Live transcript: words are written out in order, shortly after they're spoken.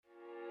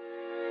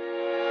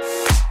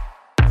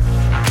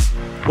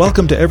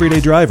Welcome to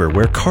Everyday Driver,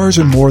 where cars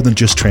are more than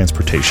just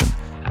transportation.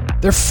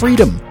 They're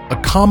freedom, a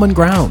common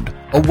ground,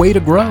 a way to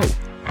grow,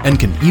 and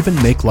can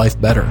even make life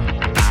better.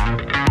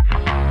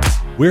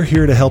 We're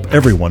here to help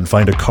everyone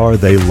find a car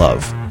they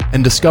love.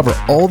 And discover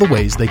all the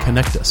ways they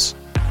connect us.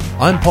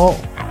 I'm Paul.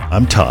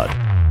 I'm Todd.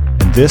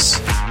 And this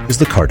is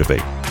the Car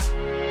Debate.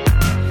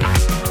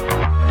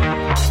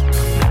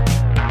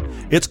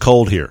 It's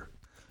cold here.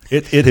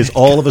 It has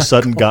all of a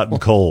sudden gotten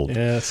cold.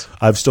 Yes.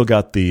 I've still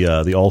got the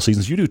all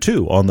seasons. You do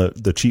too on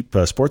the cheap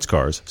sports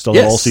cars. Still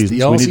yes, the all seasons.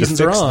 The all we need to seasons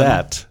fix are on.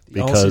 that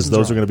because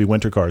those are going to be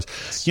winter cars.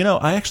 You know,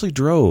 I actually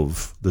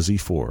drove the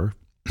Z4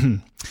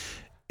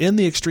 in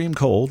the extreme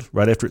cold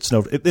right after it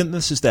snowed. And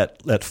this is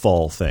that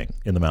fall thing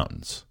in the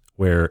mountains,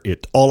 where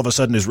it all of a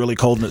sudden is really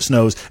cold and it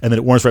snows, and then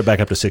it warms right back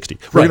up to 60.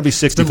 We're going to be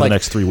 60 for the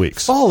next 3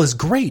 weeks. Fall is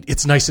great.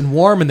 It's nice and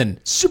warm, and then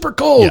super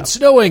cold,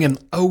 snowing, and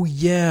oh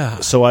yeah.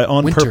 So I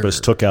on winter, purpose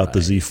took out the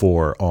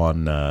Z4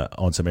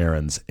 on some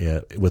errands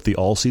with the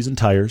all-season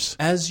tires.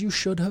 As you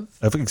should have.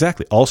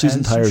 Exactly.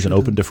 All-season tires and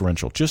open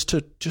differential. Just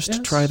to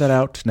try that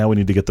out. Now we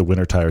need to get the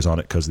winter tires on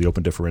it because the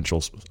open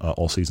differentials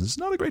all season is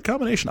not a great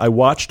combination. I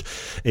watched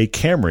a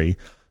Camry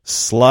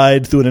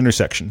slide through an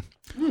intersection.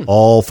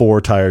 All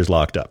four tires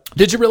locked up.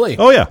 Did you really?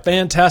 Oh, yeah.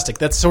 Fantastic.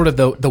 That's sort of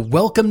the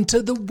welcome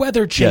to the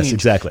weather change. Yes,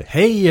 exactly.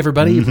 Hey,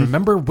 everybody,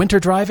 remember winter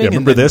driving? Yeah,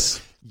 remember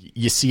this?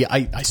 You see,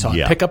 I saw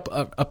a pickup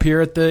up here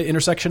at the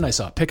intersection. I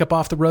saw a pickup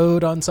off the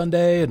road on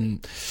Sunday,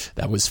 and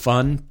that was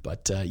fun.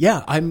 But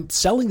I'm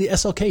selling the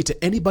SLK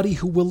to anybody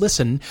who will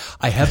listen.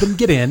 I have them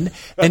get in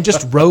and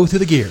just row through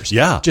the gears.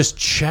 Yeah. Just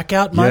check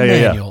out my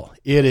manual.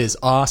 It is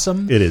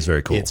awesome. It is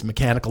very cool. It's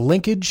mechanical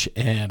linkage,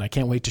 and I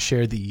can't wait to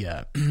share the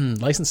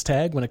license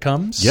tag when it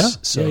comes. Yeah,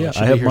 So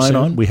I have mine soon.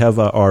 on. We have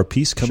our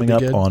piece coming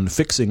up good. on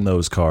fixing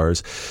those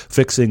cars,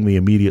 fixing the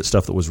immediate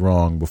stuff that was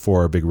wrong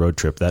before our big road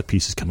trip. That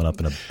piece is coming up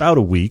in about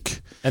a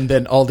week. And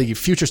then all the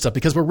future stuff,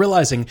 because we're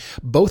realizing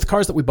both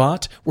cars that we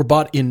bought were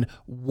bought in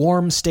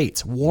warm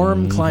states,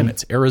 warm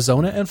climates,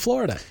 Arizona and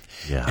Florida.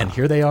 Yeah. And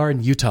here they are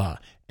in Utah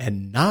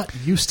and not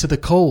used to the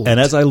cold. And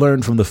as I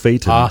learned from the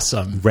Phaeton,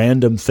 Awesome.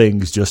 random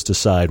things just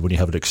decide when you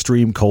have an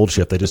extreme cold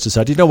shift. They just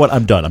decide, you know what,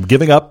 I'm done. I'm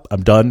giving up.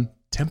 I'm done.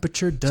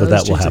 Temperature does So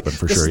that will change. happen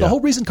for This sure, is the yeah.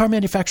 whole reason car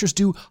manufacturers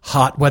do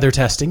hot weather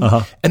testing,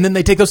 and then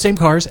they take those same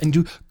cars and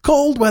do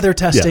cold weather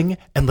testing,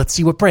 and let's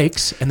see what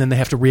breaks, and then they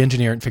have to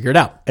re-engineer it and figure it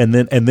out. And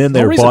then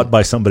they're bought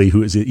by somebody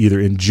who is either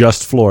in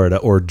just Florida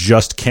or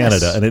just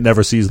Canada, and it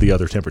never sees the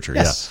other temperature.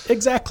 Yes,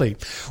 exactly.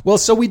 Well,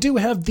 so we do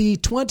have the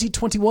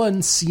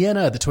 2021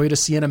 Sienna, the Toyota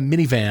Sienna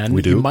minivan.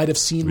 We do. You might have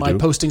seen my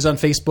postings on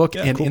Facebook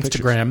and cool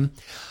Instagram.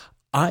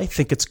 I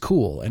think it's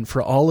cool. And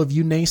for all of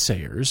you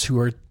naysayers who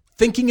are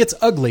thinking it's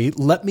ugly,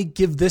 let me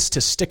give this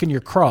to stick in your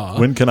craw.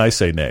 When can I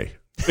say nay?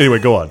 Anyway,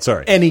 go on.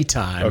 Sorry.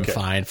 Anytime. Okay.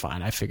 Fine.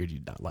 I figured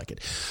you'd not like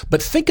it.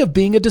 But think of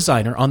being a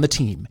designer on the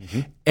team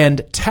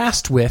and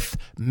tasked with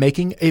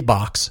making a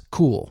box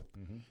cool.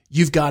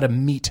 You've got to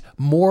meet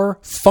more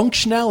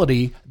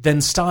functionality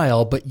than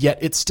style, but yet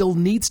it still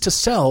needs to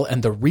sell.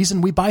 And the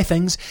reason we buy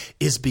things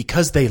is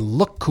because they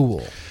look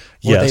cool.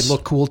 Or Yes. they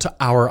look cool to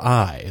our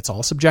eye. It's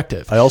all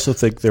subjective. I also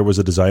think there was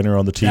a designer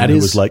on the team That who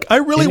is was like, I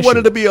really an wanted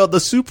issue. to be on the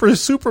super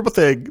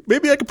thing.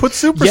 Maybe I could put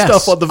super Yes,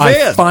 stuff on the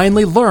van. I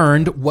finally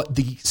learned what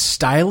the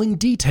styling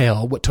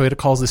detail, what Toyota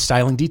calls the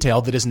styling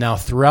detail that is now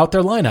throughout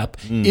their lineup,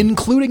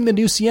 including the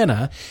new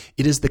Sienna.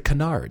 It is the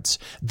canards,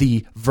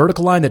 the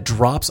vertical line that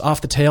drops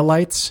off the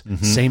taillights,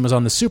 same as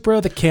on the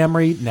Supra, the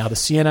Camry, now the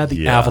Sienna,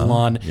 the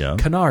Avalon. Yeah.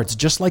 Canards,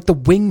 just like the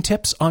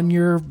wingtips on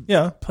your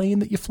Yeah. plane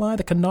that you fly,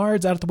 the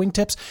canards out at the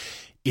wingtips.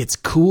 It's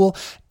cool.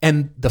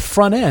 And the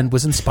front end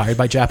was inspired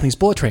by Japanese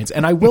bullet trains.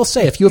 And I will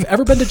say, if you have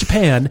ever been to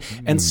Japan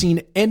and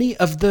seen any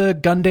of the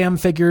Gundam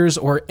figures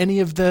or any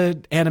of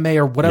the anime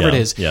or whatever it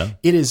is,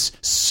 it is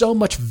so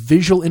much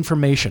visual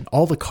information.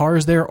 All the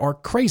cars there are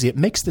crazy. It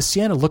makes the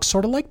Sienna look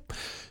sort of like,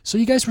 so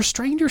you guys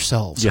restrained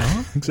yourselves,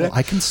 huh? Exactly. Well,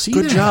 I can see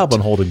Good that. job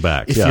on holding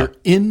back. If you're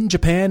in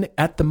Japan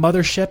at the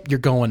mothership, you're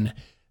going,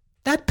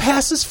 that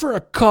passes for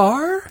a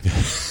car?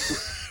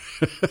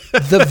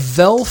 The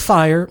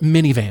Velfire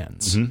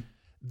minivans.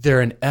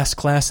 They're an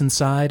S-Class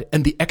inside,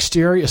 and the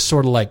exterior is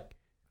sort of like,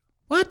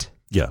 what?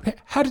 Yeah.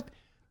 How did,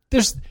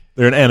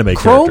 They're an anime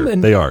chrome character.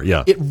 and they are,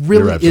 yeah. It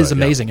really They're is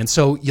amazing. And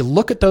so you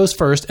look at those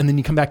first, and then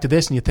you come back to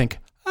this, and you think,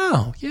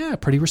 oh, yeah,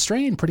 pretty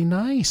restrained, pretty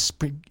nice,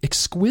 pretty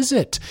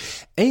exquisite.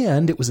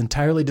 And it was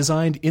entirely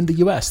designed in the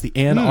U.S., the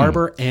Ann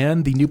Arbor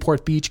and the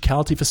Newport Beach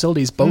Calty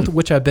facilities, both of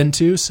which I've been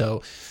to,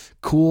 so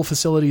cool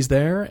facilities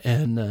there,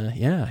 and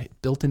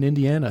built in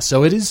Indiana.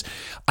 So it is,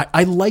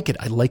 I like it.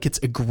 I like its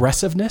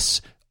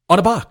aggressiveness on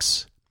a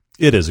box.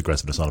 It is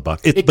aggressiveness on a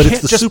box. It but can't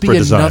it's the just super be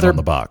design another on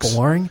the box.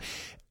 boring.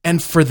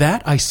 And for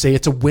that, I say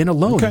it's a win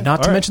alone. Okay, Not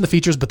to all right. mention the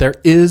features, but there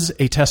is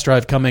a test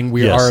drive coming.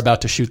 We are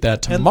about to shoot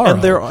that tomorrow.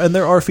 And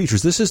there are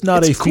features. This is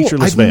not It's a cool.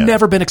 featureless I've van.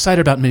 never been excited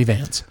about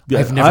minivans.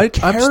 I've never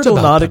cared I'm still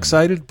about not them.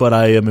 excited, but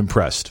I am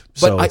impressed.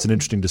 So But it's an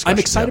interesting discussion. I'm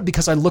excited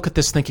because I look at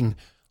this thinking,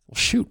 well,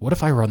 shoot, what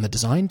if I were on the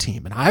design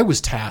team and I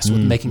was tasked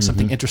with making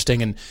something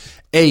interesting and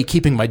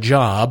keeping my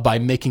job by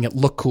making it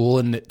look cool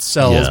and it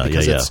sells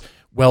because it's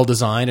well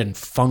designed and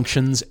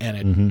functions,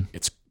 and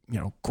it's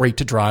great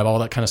to drive, all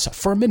that kind of stuff.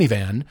 For a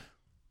minivan,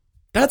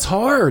 that's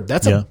hard.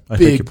 That's a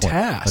big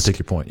task. I take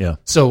your point. Yeah.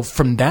 So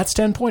from that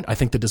standpoint, I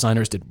think the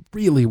designers did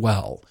really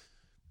well.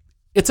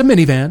 It's a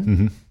minivan.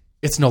 Mm-hmm.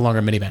 It's no longer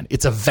a minivan.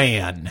 It's a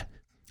van.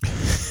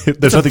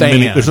 There's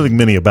nothing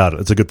mini about it.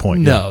 It's a good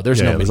point. No,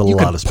 there's no mini. There's a you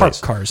lot can of space. park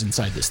cars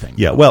inside this thing.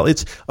 Yeah, well,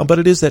 but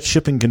it is that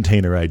shipping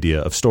container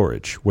idea of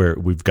storage where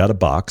we've got a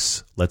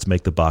box. Let's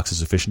make the box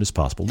as efficient as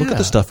possible. Look at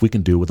the stuff we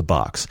can do with a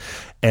box.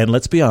 And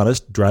let's be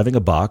honest, driving a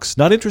box,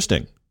 not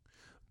interesting.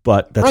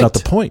 But that's not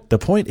the point. The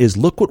point is,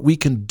 look what we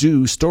can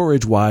do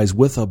storage-wise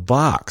with a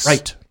box.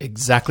 Right.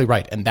 Exactly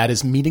right. And that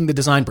is meeting the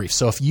design brief.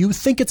 So if you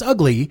think it's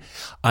ugly,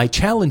 I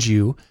challenge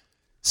you,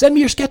 send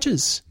me your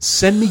sketches.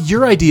 Send me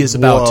your ideas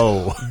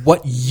about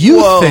what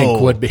you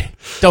think would be.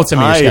 Don't send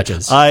me your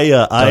sketches. I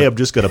am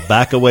just going to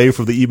back away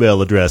from the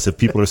email address if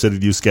people are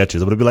sending you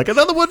sketches. I'm going to be like,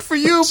 another one for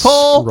you,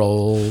 Paul.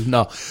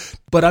 No.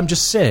 But I'm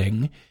just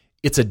saying,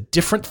 it's a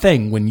different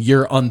thing when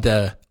you're on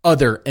the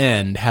other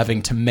end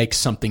having to make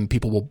something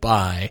people will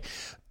buy.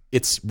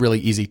 It's really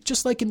easy,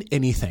 just like in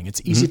anything.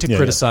 It's easy to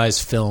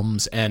criticize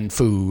films and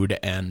food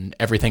and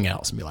everything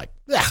else and be like,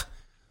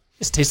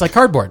 this tastes like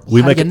cardboard. Do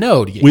you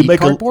eat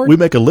cardboard? We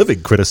make a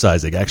living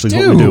criticizing, actually,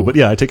 is what we do. But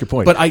yeah, I take your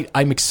point. But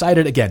I'm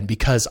excited again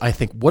because I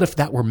think, what if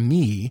that were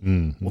me?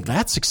 Mm-hmm. Well,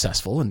 that's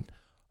successful. And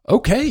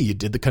okay, you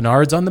did the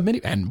canards on the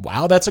mini. And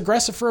wow, that's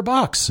aggressive for a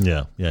box.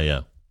 Yeah.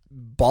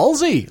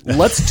 Ballsy.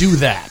 Let's do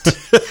that.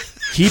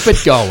 Keep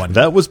it going.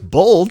 That was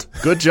bold.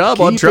 Good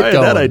job on trying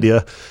that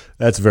idea.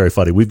 That's very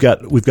funny. We've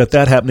got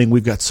that happening.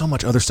 We've got so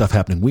much other stuff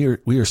happening.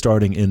 We are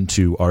starting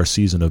into our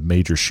season of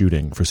major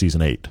shooting for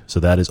season 8. So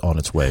that is on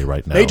its way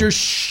right now. Major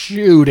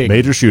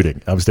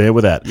shooting. I'm staying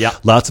with that. Yeah.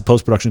 Lots of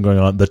post-production going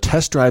on. The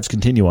test drives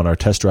continue on our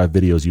Test Drive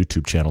Videos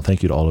YouTube channel.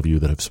 Thank you to all of you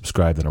that have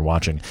subscribed and are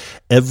watching.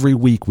 Every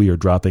week we are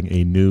dropping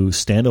a new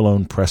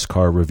standalone press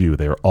car review.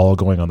 They are all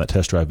going on that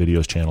Test Drive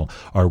Videos channel.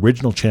 Our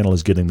original channel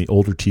is getting the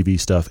older TV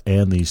stuff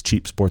and these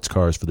cheap sports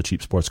cars for the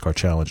Cheap Sports Car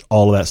Challenge.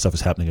 All of that stuff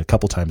is happening a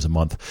couple times a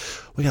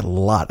month. We got a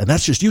lot, and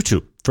that's just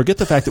YouTube. Forget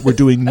the fact that we're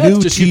doing new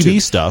TV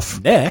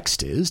stuff.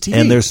 Next is TV,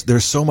 and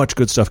there's so much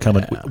good stuff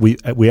coming.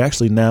 Yeah. We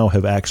actually now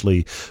have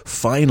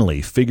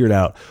finally figured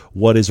out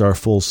what is our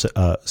full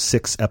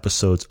 6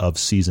 episodes of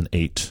season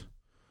 8.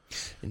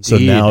 Indeed. So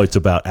now it's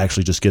about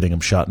actually just getting them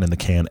shot and in the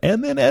can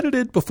and then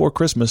edited before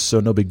Christmas. So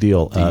no big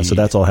deal. So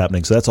that's all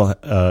happening. So that's all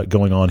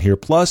going on here.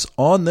 Plus,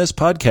 on this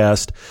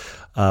podcast,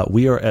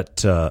 we are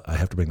at. I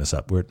have to bring this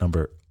up. We're at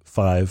number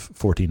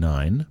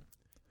 549.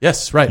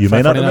 Yes, right. You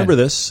may not remember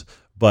this,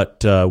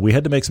 but we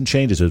had to make some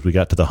changes as we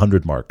got to the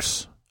 100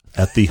 marks.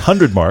 At the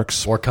 100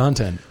 marks, more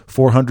content,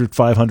 400,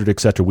 500,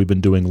 etc. We've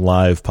been doing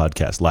live stream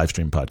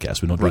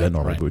podcasts. We don't do that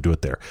normally, but we do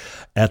it there.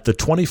 At the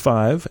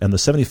 25 and the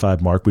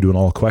 75 mark, we do an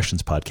all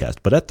questions podcast.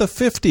 But at the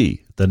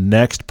 50, the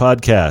next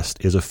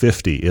podcast is a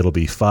 50. It'll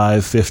be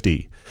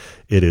 550.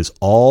 It is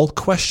all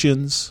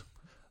questions,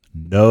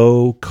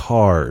 no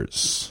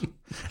cars.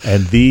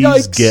 And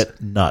these get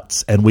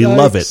nuts, and we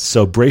love it.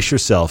 So brace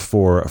yourself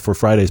for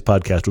Friday's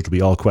podcast, which will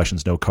be all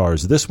questions, no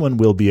cars. This one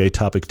will be a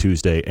Topic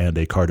Tuesday and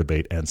a car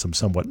debate and some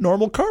somewhat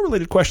normal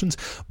car-related questions.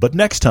 But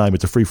next time,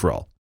 it's a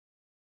free-for-all.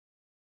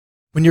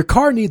 When your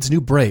car needs new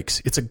brakes,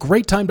 it's a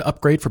great time to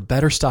upgrade for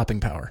better stopping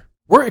power.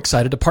 We're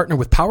excited to partner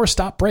with Power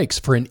Stop Brakes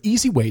for an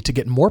easy way to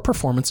get more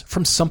performance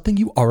from something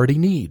you already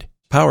need.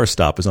 Power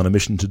Stop is on a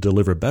mission to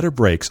deliver better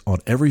brakes on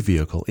every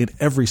vehicle in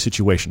every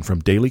situation, from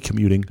daily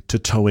commuting to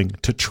towing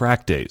to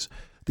track days.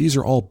 These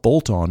are all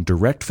bolt-on,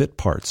 direct-fit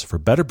parts for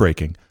better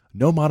braking,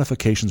 no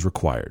modifications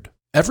required.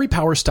 Every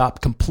Power Stop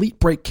complete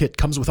brake kit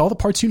comes with all the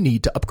parts you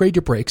need to upgrade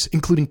your brakes,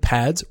 including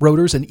pads,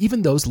 rotors, and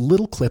even those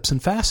little clips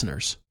and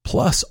fasteners.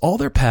 Plus, all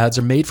their pads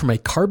are made from a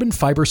carbon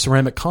fiber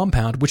ceramic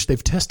compound, which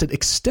they've tested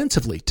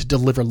extensively to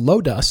deliver low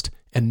dust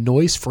and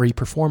noise-free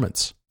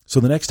performance. So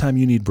the next time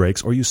you need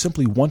brakes or you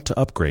simply want to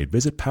upgrade,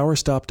 visit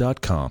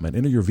powerstop.com and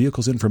enter your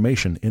vehicle's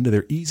information into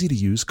their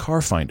easy-to-use car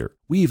finder.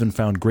 We even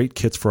found great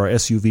kits for our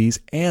SUVs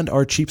and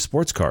our cheap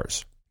sports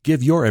cars.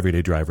 Give your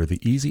everyday driver the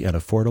easy and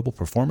affordable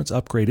performance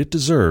upgrade it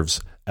deserves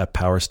at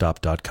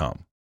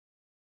powerstop.com.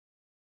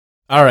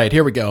 All right,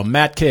 here we go.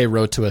 Matt K.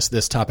 wrote to us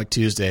this Topic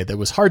Tuesday that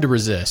was hard to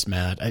resist,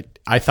 Matt.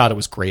 I thought it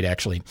was great,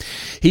 actually.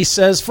 He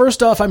says,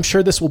 first off, I'm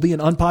sure this will be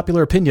an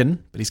unpopular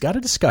opinion, but he's got a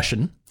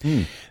discussion.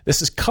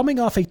 This is coming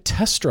off a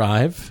test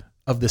drive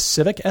of the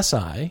Civic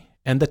Si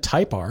and the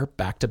Type R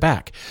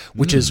back-to-back,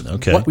 which is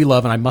what we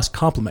love, and I must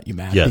compliment you,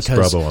 Matt. Yes,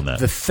 because bravo on that.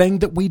 The thing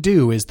that we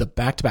do is the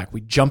back-to-back.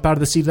 We jump out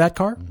of the seat of that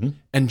car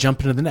and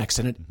jump into the next,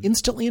 and it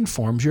instantly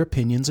informs your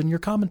opinions and your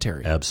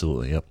commentary.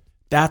 Absolutely, yep.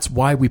 That's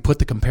why we put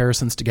the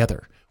comparisons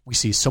together. We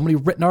see so many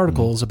written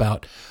articles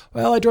about,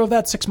 well, I drove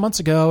that 6 months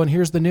ago, and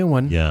here's the new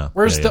one. Yeah.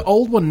 Where's the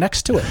old one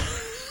next to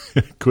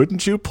it?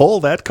 Couldn't you pull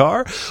that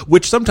car?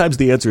 Which sometimes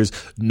the answer is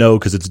no,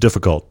 because it's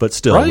difficult. But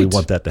still, we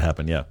want that to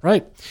happen, yeah.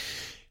 Right.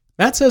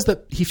 Matt says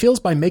that he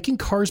feels by making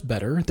cars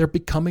better, they're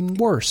becoming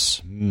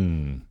worse.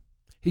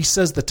 He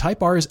says the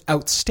Type R is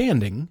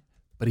outstanding,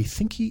 but he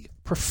thinks he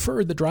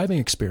preferred the driving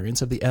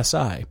experience of the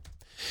SI.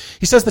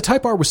 He says the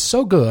Type R was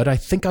so good, I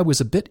think I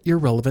was a bit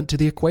irrelevant to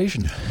the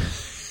equation.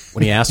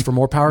 When he asked for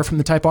more power from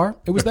the Type R,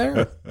 it was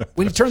there.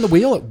 When he turned the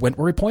wheel, it went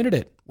where he pointed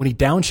it. When he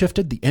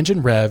downshifted, the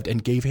engine revved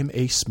and gave him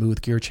a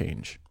smooth gear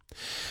change.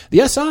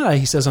 The SI,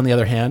 he says, on the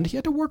other hand, he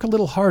had to work a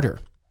little harder.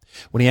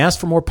 When he asked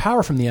for more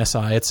power from the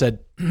SI, it said,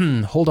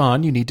 hold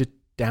on, you need to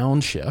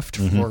downshift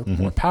for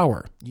more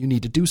power. You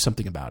need to do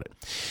something about it.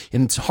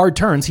 In hard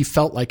turns, he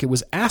felt like it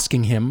was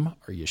asking him,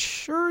 are you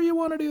sure you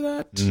want to do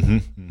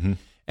that?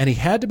 And he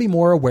had to be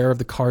more aware of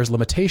the car's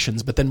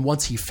limitations, but then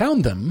once he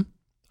found them,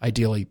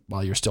 ideally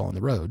while you're still on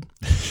the road.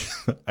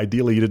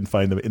 Ideally, you didn't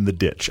find them in the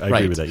ditch. I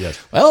agree with that, yes.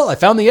 Well, I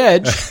found the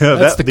edge.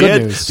 That's the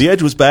good news. The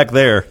edge was back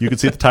there. You can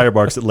see the tire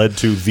marks that led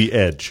to the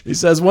edge. He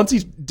says once he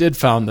did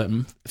find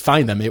them,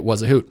 it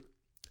was a hoot.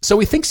 So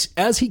he thinks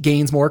as he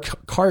gains more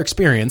car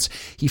experience,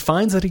 he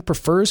finds that he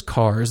prefers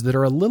cars that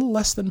are a little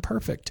less than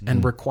perfect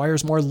and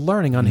requires more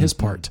learning on his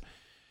part.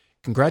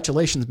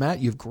 Congratulations, Matt.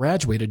 You've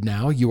graduated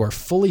now. You are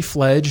fully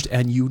fledged,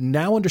 and you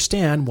now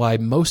understand why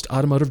most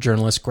automotive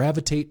journalists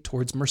gravitate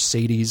towards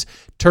Mercedes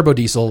turbo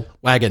diesel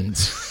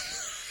wagons.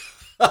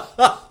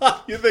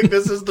 You think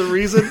this is the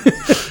reason?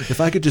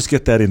 If I could just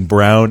get that in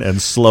brown and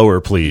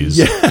slower,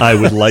 please, I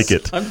would like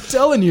it. I'm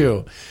telling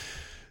you.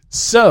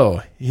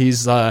 So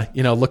he's,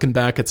 looking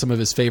back at some of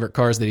his favorite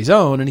cars that he's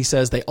owned, and he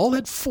says they all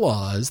had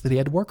flaws that he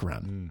had to work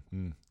around.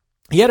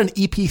 He had an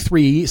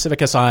EP3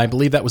 Civic Si. I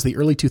believe that was the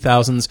early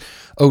 2000s,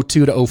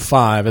 02 to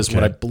 05 is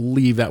what I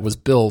believe that was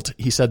built.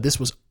 He said this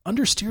was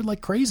understeered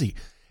like crazy.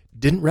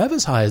 Didn't rev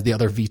as high as the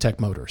other VTEC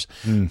motors,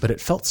 but it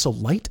felt so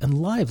light and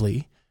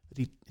lively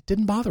that it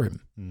didn't bother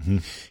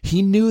him.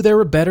 He knew there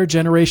were better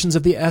generations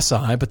of the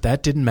Si, but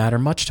that didn't matter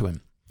much to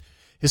him.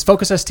 His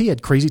Focus ST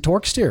had crazy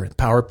torque steer.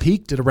 Power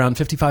peaked at around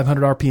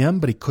 5,500 RPM,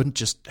 but he couldn't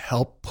just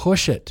help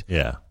push it.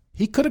 Yeah.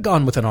 He could have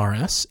gone with an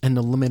RS and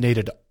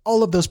eliminated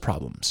all of those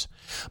problems,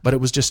 but it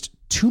was just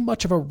too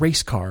much of a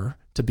race car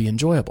to be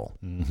enjoyable.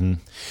 And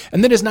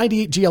then his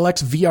 98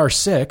 GLX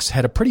VR6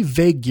 had a pretty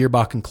vague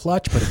gearbox and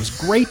clutch, but it was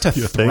great to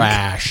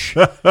thrash.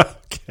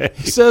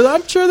 He says,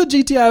 I'm sure the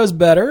GTI was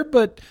better,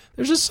 but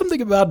there's just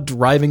something about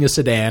driving a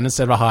sedan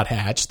instead of a hot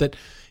hatch that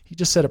he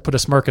just said it put a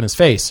smirk on his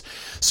face.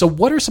 So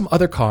what are some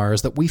other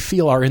cars that we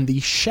feel are in the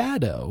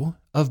shadow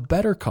of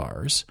better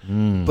cars,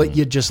 but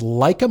you just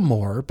like them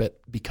more, but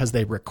because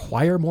they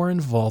require more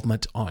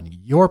involvement on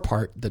your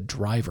part, the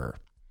driver?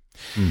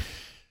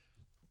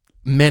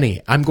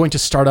 Many. I'm going to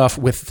start off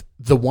with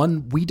the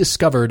one we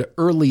discovered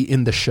early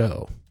in the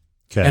show,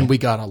 and we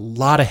got a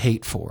lot of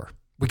hate for.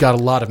 We got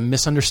a lot of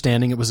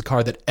misunderstanding. It was a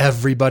car that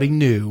everybody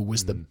knew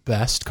was the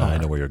best car. I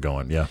know where you're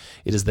going, yeah.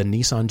 It is the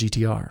Nissan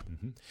GTR.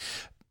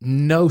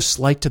 No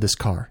slight to this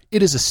car.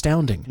 It is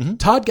astounding.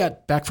 Todd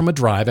got back from a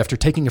drive after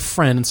taking a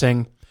friend and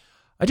saying,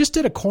 I just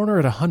did a corner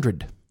at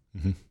 100.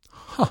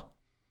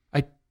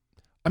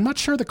 I'm not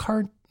sure the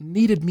car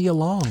needed me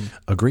along.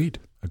 Agreed.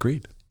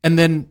 And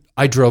then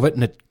I drove it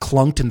and it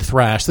clunked and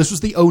thrashed. This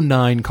was the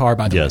 09 car,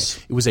 by the way.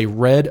 It was a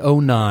red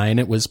 09.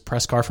 It was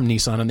press car from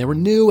Nissan, and they were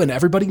new, and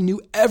everybody knew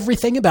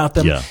everything about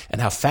them and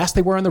how fast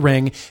they were on the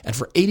ring. And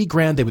for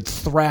 $80,000, they would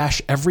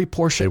thrash every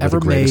Porsche ever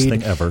made. The greatest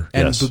thing ever.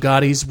 And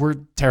Bugattis were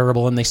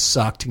terrible, and they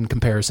sucked in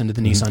comparison to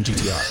the Nissan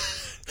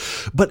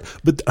GTR.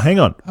 But hang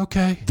on.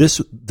 Okay. The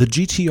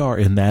GTR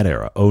in that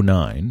era,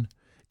 09,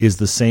 is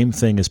the same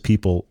thing as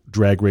people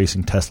drag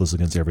racing Teslas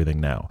against everything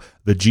now.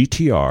 The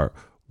GTR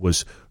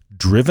was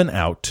driven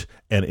out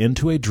and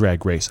into a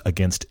drag race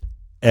against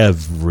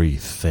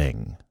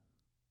everything.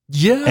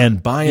 Yeah.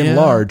 And by and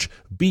large,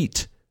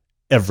 beat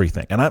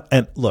everything.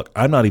 And look,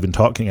 I'm not even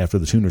talking after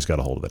the tuners got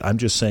a hold of it. I'm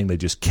just saying they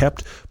just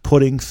kept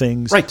putting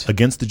things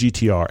against the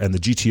GTR, and the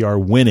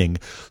GTR winning,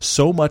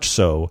 so much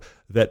so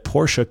that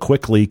Porsche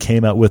quickly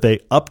came out with a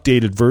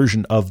updated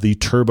version of the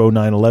Turbo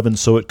 911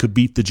 so it could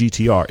beat the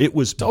GTR. It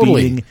was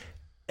beating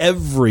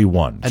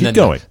everyone. And then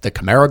going. The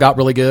Camaro got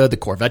really good. The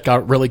Corvette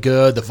got really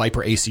good. The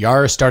Viper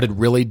ACR started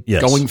really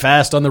going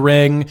fast on the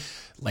ring.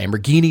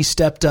 Lamborghini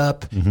stepped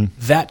up.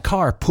 That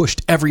car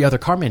pushed every other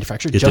car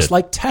manufacturer,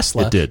 like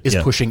Tesla is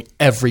pushing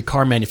every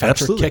car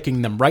manufacturer,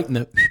 kicking them right in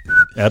the...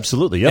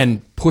 Absolutely,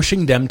 and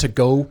pushing them to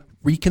go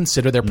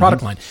reconsider their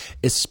product line,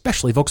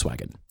 especially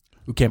Volkswagen,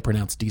 who can't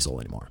pronounce diesel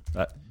anymore.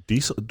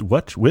 Diesel?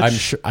 What? Which? I'm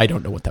sure. I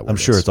don't know what that word is.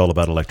 I'm sure it's all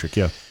about electric,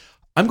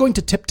 I'm going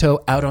to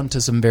tiptoe out onto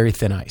some very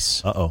thin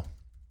ice. Uh-oh.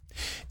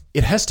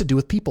 It has to do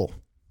with people.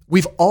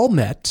 We've all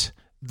met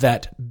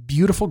that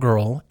beautiful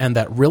girl and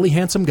that really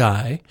handsome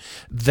guy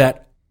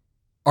that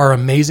are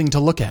amazing to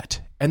look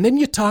at. And then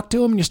you talk to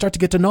them and you start to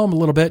get to know them a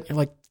little bit. You're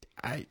like,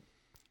 I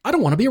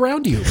don't want to be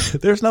around you.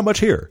 There's not much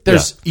here.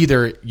 There's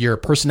either your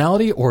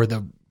personality or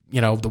the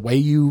way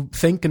you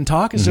think and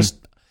talk is just,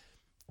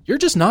 you're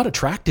just not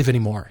attractive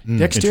anymore.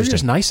 The exterior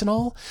is nice and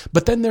all,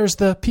 but then there's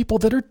the people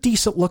that are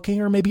decent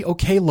looking or maybe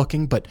okay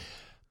looking, but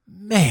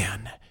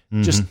man,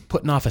 just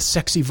putting off a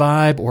sexy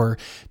vibe or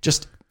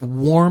just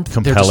warmth.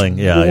 Compelling.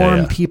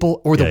 Warm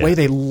people, or the way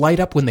they light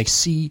up when they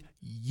see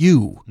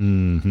you.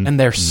 And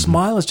their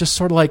smile is just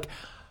sort of like,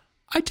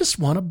 I just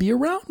want to be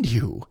around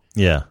you.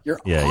 Yeah. You're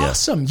yeah,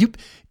 awesome.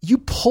 You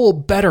pull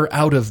better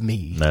out of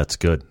me. That's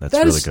good. That's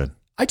really good.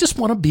 I just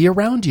want to be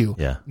around you.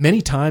 Yeah.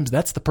 Many times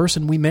that's the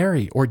person we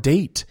marry or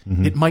date.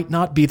 It might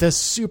not be this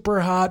super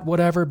hot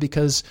whatever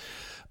because,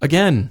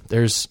 again,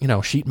 there's,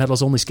 sheet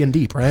metal's only skin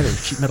deep, right? Or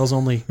sheet metal's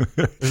only,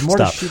 there's more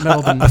to sheet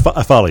metal than... I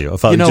follow you.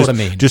 You know what I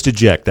mean. Just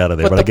eject out of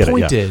there, but I get it. The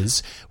point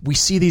is, we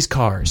see these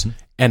cars,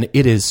 and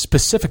it is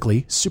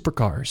specifically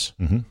supercars.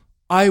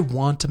 I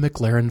want a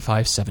McLaren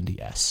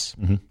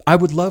 570S. I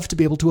would love to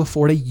be able to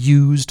afford a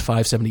used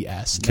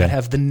 570S. Okay. And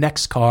have the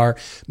next car,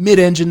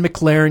 mid-engine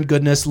McLaren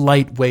goodness,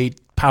 lightweight,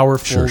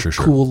 powerful, Sure.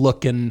 cool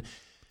looking.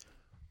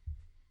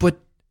 But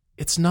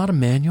it's not a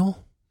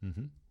manual.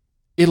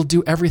 It'll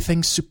do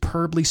everything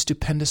superbly,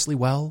 stupendously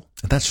well.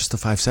 And that's just the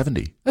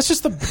 570. That's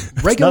just the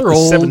regular Not the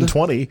old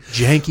 720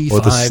 janky or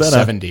the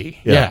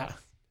 570. Senna.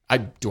 Yeah.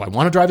 Do I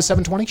want to drive a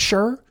 720?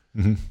 Sure.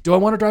 Do I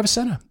want to drive a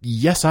Senna?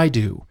 Yes, I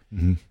do.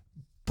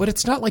 But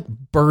it's not like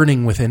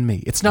burning within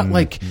me. It's not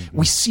like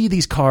we see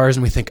these cars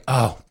and we think,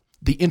 oh,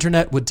 the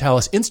internet would tell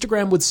us,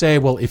 Instagram would say,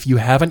 well, if you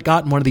haven't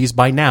gotten one of these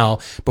by now,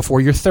 before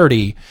you're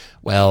 30,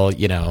 well,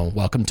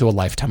 welcome to a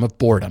lifetime of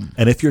boredom.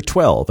 And if you're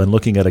 12 and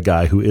looking at a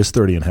guy who is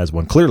 30 and has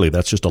one, clearly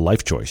that's just a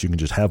life choice. You can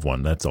just have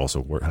one. That's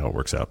also how it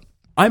works out.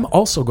 I'm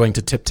also going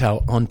to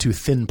tiptoe onto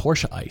thin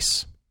Porsche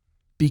ice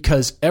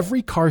because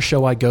every car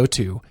show I go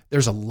to,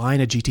 there's a line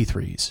of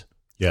GT3s.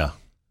 Yeah.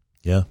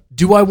 Yeah.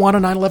 Do I want a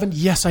 911?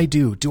 Yes, I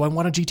do. Do I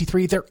want a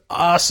GT3? They're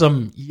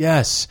awesome.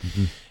 Yes.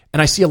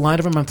 And I see a line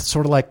of them. I'm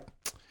sort of like,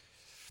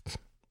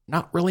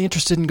 not really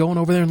interested in going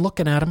over there and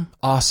looking at them.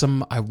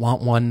 Awesome. I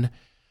want one.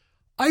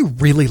 I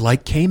really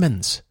like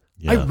Caymans.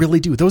 Yeah. I really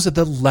do. Those are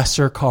the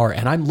lesser car,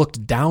 and I'm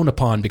looked down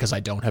upon because I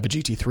don't have a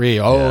GT3.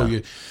 Oh,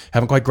 you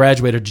haven't quite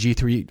graduated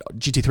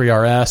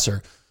GT3 RS,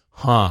 or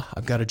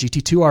I've got a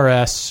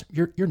GT2 RS.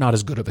 You're not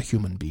as good of a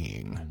human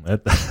being.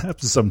 That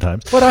happens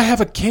sometimes. But I have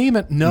a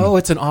Cayman. No,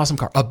 it's an awesome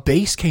car. A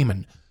base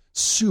Cayman.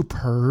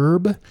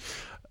 Superb.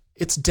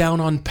 It's down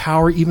on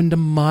power even to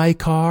my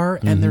car,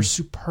 and they're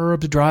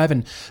superb to drive.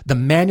 And the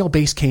manual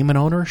base Cayman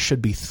owner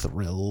should be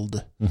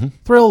thrilled.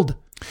 Thrilled.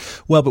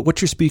 Well, but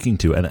what you're speaking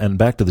to, and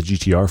back to the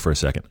GTR for a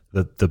second,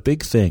 the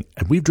big thing,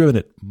 and we've driven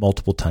it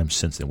multiple times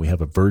since then. We have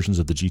versions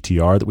of the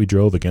GTR that we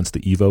drove against the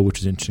Evo, which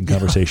is an interesting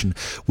conversation.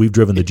 We've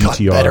driven the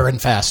GTR. Got better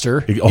and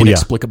faster,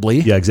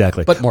 inexplicably. Yeah,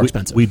 exactly. But more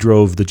expensive. We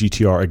drove the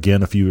GTR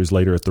again a few years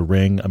later at the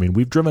Ring. I mean,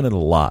 we've driven it a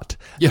lot.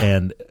 Yeah.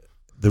 And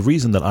the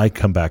reason that I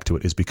come back to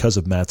it is because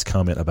of Matt's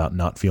comment about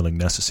not feeling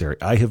necessary.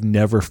 I have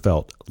never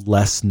felt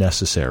less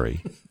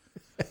necessary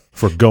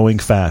for going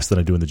fast than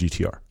I do in the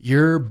GTR.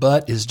 Your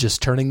butt is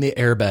just turning the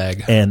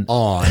airbag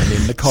on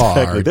in the car.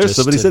 Exactly. There's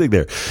somebody sitting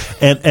there.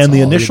 And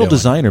the initial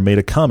designer made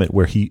a comment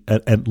where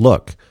and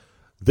look,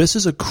 this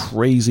is a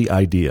crazy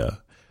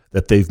idea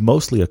that they've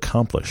mostly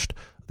accomplished.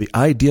 The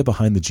idea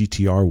behind the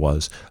GTR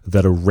was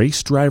that a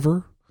race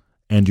driver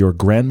and your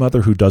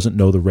grandmother who doesn't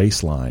know the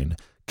race line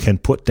can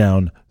put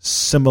down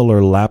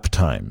similar lap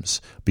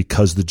times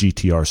because the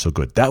GTR is so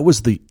good. That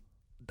was the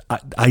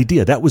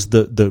idea. That was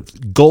the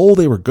goal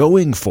they were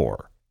going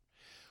for.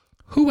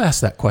 Who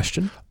asked that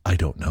question? I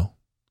don't know.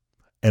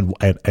 And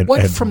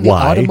what from the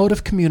why?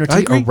 automotive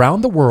community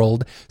around the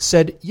world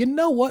said, you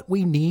know what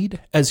we need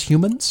as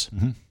humans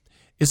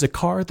is a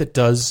car that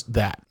does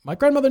that. My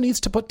grandmother needs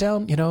to put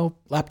down,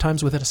 lap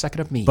times within a second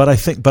of me. But I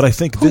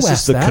think this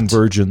is the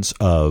convergence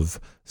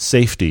of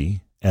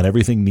safety, and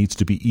everything needs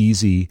to be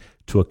easy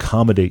to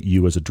accommodate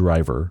you as a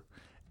driver,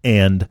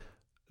 and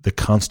the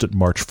constant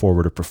march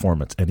forward of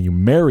performance. And you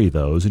marry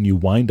those and you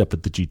wind up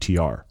at the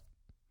GTR,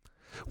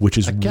 which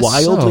is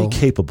wildly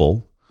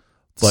capable.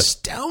 But,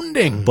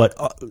 astounding. But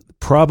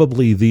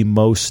probably the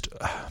most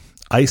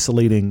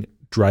isolating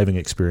driving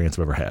experience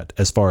I've ever had,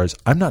 as far as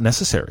I'm not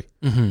necessary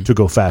to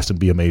go fast and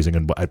be amazing.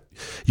 And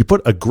you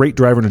put a great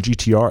driver in a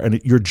GTR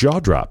and your jaw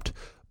dropped.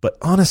 But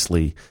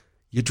honestly,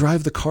 you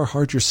drive the car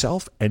hard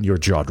yourself and your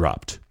jaw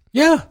dropped.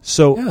 Yeah.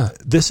 So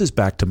this is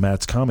back to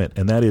Matt's comment,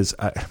 and that is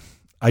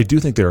I do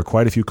think there are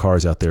quite a few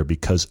cars out there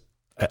because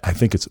I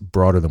think it's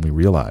broader than we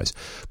realize.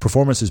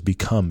 Performance has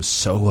become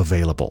so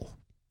available,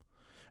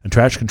 and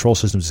traction control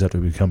systems have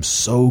become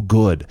so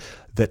good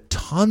that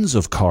tons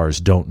of cars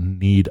don't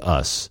need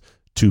us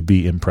to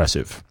be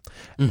impressive.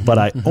 But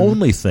I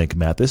only think,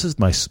 Matt, this is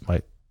my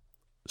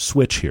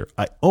switch here.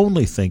 I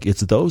only think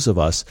it's those of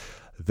us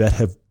that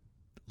have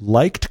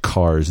liked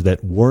cars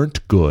that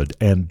weren't good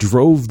and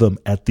drove them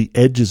at the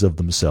edges of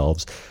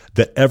themselves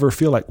that ever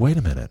feel like, wait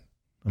a minute,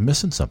 I'm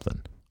missing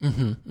something.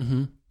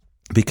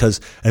 Because,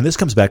 and this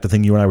comes back to the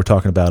thing you and I were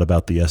talking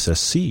about the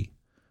SSC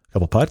a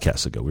couple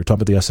podcasts ago. We were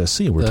talking about the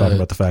SSC, and we were talking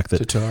about the fact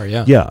that, Tatar,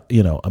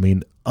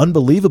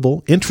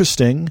 unbelievable,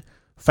 interesting,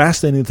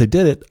 fascinating that they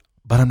did it,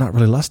 but I'm not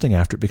really lusting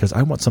after it because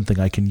I want something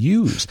I can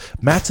use.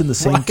 Matt's in the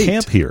same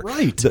camp here.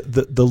 Right.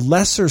 The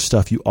lesser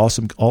stuff you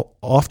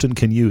often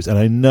can use, and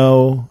I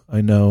know,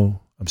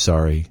 I'm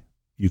sorry.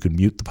 You can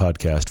mute the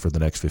podcast for the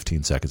next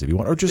 15 seconds if you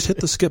want, or just hit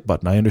the skip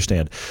button. I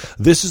understand.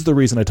 This is the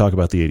reason I talk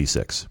about the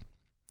 86.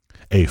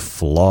 A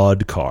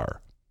flawed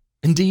car.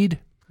 Indeed.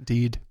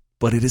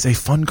 but it is a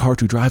fun car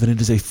to drive, and it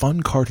is a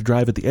fun car to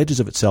drive at the edges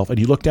of itself. And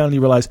you look down and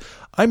you realize,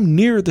 I'm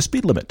near the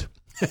speed limit.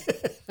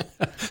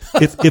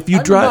 If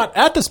you drive, I'm not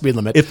at the speed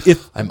limit.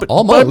 I'm but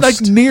almost I'm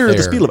like near there.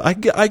 the speed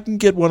limit. I can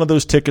get one of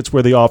those tickets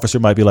where the officer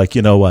might be like,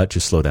 you know what,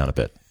 just slow down a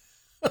bit.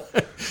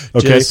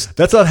 Okay, Just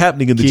that's not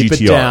happening in the keep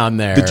GTR. it down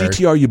there, the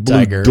GTR, you blew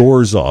Tiger.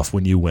 doors off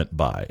when you went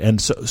by, and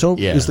so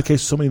Yeah. is the case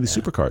with so many of these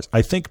supercars.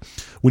 I think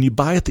when you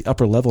buy at the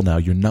upper level now,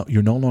 you're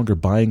no longer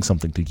buying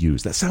something to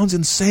use. That sounds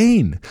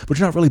insane, but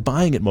you're not really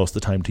buying it most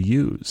of the time to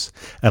use.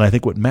 And I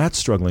think what Matt's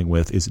struggling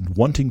with is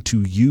wanting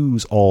to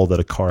use all that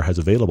a car has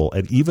available,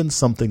 and even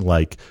something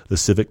like the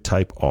Civic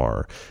Type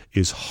R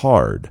is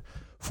hard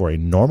for a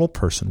normal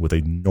person with a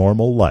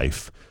normal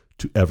life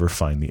to ever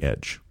find the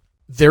edge.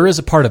 There is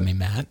a part of me,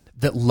 Matt,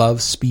 that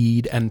loves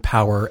speed and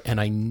power, and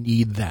I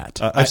need that.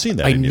 I've seen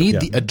that I in you, need yeah.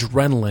 the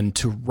adrenaline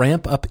to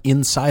ramp up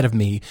inside of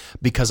me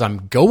because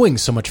I'm going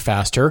so much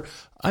faster.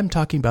 I'm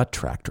talking about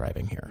track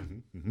driving here.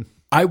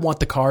 I want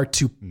the car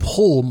to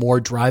pull more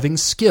driving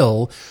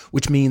skill,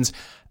 which means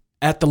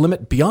at the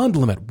limit, beyond the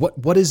limit.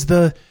 What is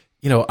the,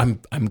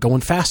 I'm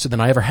going faster than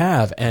I ever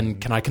have, and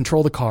can I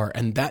control the car?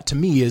 And that to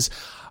me is,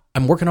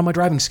 I'm working on my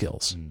driving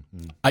skills.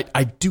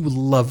 I do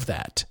love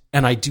that.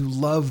 And I do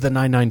love the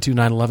 992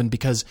 911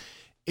 because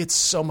it's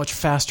so much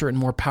faster and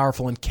more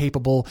powerful and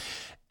capable.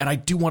 And I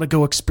do want to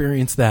go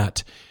experience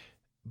that.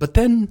 But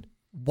then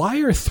why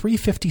are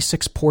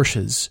 356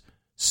 Porsches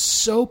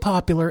so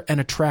popular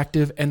and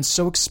attractive and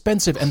so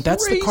expensive? And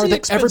that's the car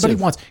that everybody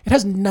wants. It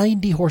has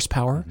 90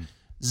 horsepower,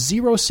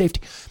 zero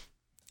safety.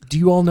 Do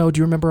you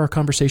remember our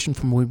conversation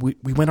from when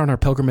we went on our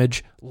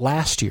pilgrimage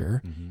last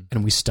year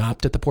and we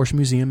stopped at the Porsche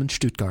Museum in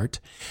Stuttgart,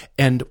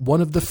 and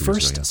one of the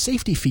first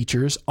safety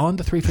features on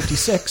the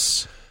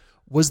 356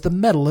 was the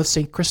Medal of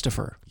St.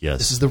 Christopher. Yes.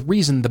 This is the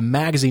reason the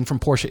magazine from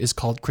Porsche is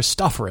called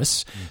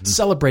Christophorus,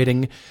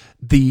 celebrating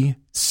the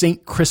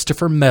St.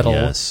 Christopher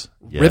medal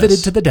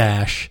riveted to the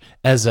dash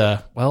as I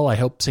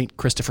hope St.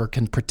 Christopher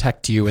can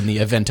protect you in the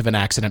event of an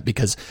accident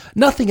because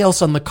nothing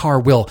else on the car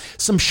will.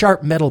 Some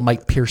sharp metal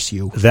might pierce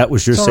you. That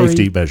was your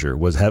safety measure,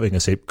 was having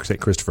a St.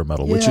 Christopher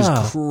medal, which is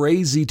Yeah.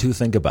 crazy to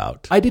think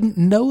about. I didn't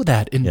know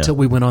that until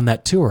we went on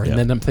that tour. And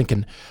then I'm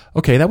thinking,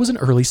 okay, that was an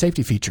early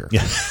safety feature.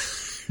 Yeah.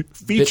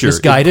 Feature,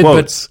 Misguided, in but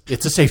quotes.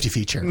 it's a safety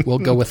feature. We'll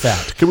go with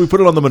that. Can we put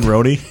it on the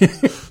Monroney?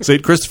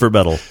 St. Christopher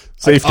medal.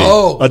 Safety.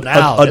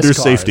 Now under this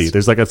car safety. is-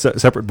 There's like a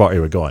separate bar.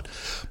 Anyway, go on.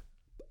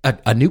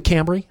 A new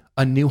Camry,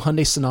 a new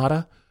Hyundai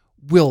Sonata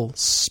will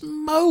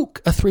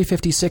smoke a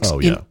 356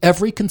 in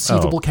every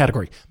conceivable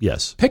category.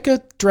 Yes. Pick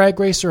a drag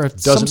race or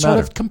some sort matter.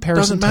 of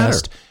comparison Doesn't matter.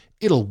 test.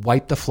 It'll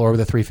wipe the floor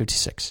with a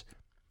 356.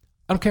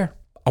 I don't care.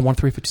 I want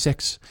a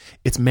 356.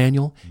 It's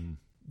manual,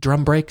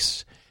 drum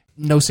brakes,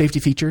 no safety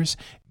features.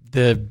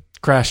 The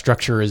crash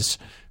structure is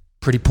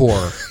pretty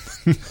poor.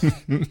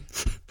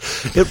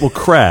 It will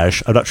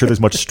crash. I'm not sure there's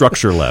much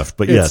structure left,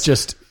 but It's yes.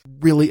 just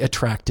really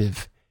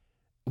attractive.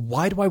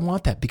 Why do I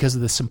want that? Because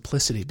of the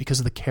simplicity, because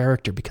of the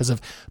character, because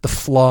of the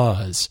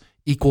flaws,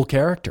 equal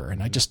character.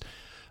 And I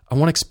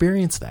want to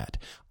experience that.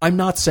 I'm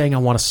not saying I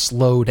want to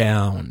slow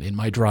down in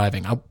my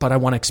driving, but I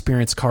want to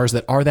experience cars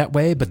that are that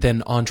way. But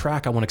then on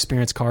track, I want to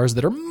experience cars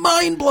that are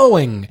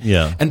mind-blowing.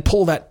 Yeah. And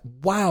pull that,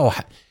 wow,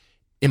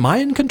 am I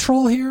in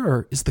control here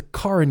or is the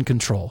car in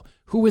control?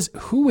 Who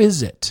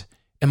is it?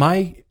 Am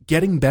I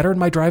getting better in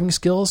my driving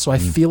skills so I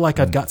feel like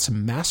I've got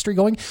some mastery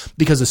going?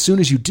 Because as soon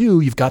as you do,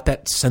 you've got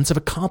that sense of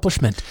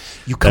accomplishment.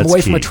 You come That's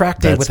away from a key. track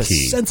day That's with a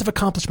key. sense of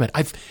accomplishment.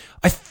 I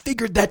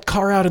figured that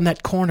car out in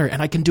that corner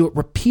and I can do it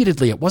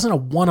repeatedly. It wasn't a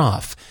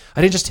one-off.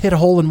 I didn't just hit a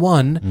hole in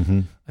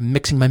one. I'm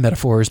mixing my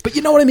metaphors, but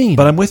you know what I mean.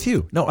 But I'm with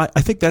you. No, I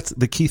think that's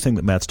the key thing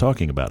that Matt's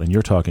talking about, and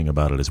you're talking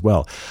about it as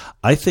well.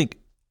 I think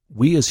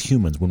we as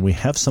humans, when we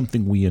have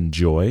something we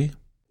enjoy,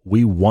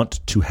 we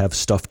want to have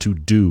stuff to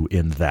do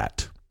in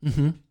that.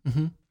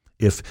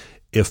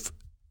 If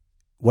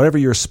whatever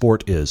your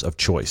sport is of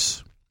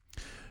choice,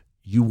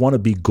 you want to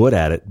be good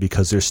at it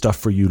because there's stuff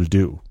for you to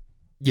do.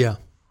 Yeah.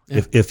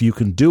 If you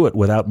can do it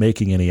without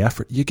making any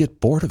effort, you get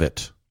bored of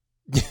it.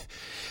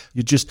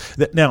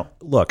 Now,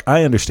 look,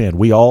 I understand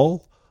we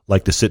all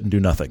like to sit and do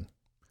nothing.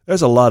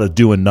 There's a lot of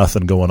doing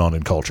nothing going on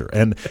in culture.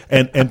 And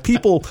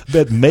people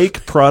that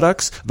make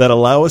products that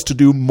allow us to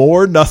do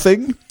more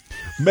nothing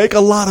make a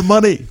lot of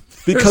money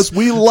because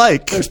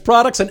There's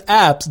products and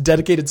apps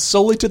dedicated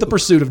solely to the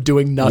pursuit of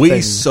doing nothing.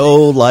 we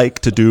so like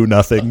to do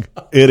nothing.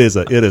 It is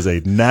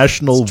a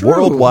national, It's true.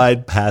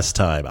 worldwide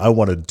pastime. I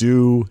want to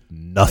do I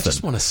nothing.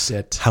 just want to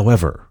sit.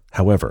 However,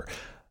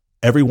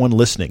 everyone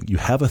listening, you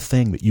have a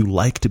thing that you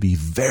like to be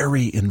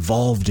very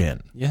involved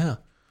in. Yeah.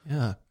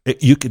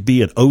 You could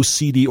be an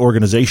OCD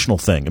organizational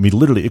thing. I mean,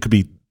 literally, it could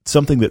be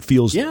something that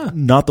feels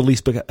not the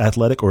least bit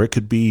athletic, or it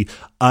could be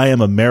I am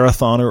a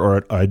marathoner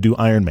or I do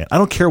Ironman. I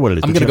don't care what it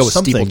is. I'm but going to you go have with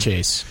something-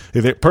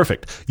 steeplechase.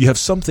 Perfect. You have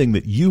something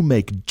that you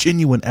make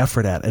genuine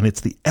effort at, and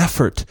it's the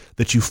effort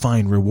that you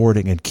find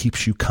rewarding and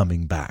keeps you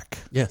coming back.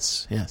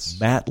 Yes.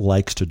 Matt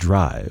likes to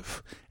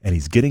drive, and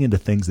he's getting into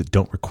things that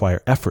don't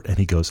require effort, and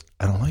he goes,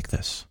 I don't like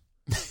this.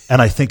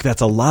 And I think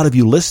that's a lot of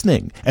you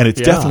listening. And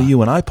it's definitely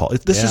you and I, Paul.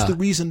 This is the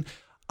reason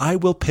I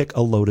will pick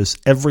a Lotus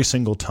every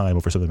single time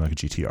over something like a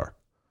GTR.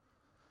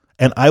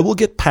 And I will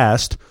get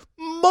passed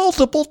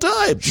multiple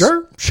times.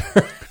 Sure.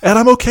 And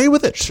I'm okay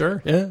with it.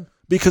 Sure, yeah.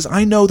 Because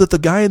I know that the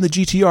guy in the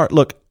GTR,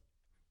 look,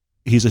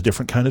 he's a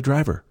different kind of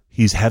driver.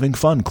 He's having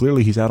fun.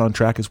 Clearly, he's out on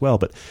track as well.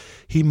 But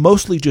he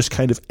mostly just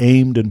kind of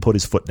aimed and put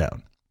his foot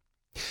down.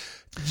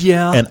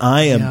 Yeah. And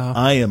I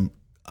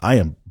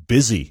am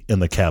busy in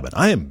the cabin.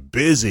 I am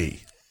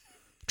busy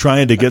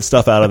trying to get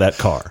stuff out of that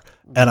car.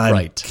 And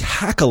I'm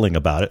cackling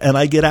about it. And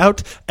I get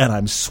out and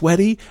I'm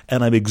sweaty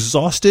and I'm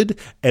exhausted.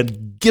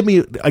 And give me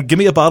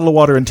a bottle of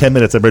water in 10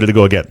 minutes. I'm ready to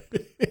go again.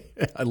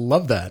 I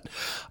love that.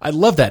 I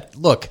love that.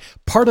 Look,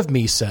 part of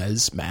me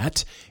says,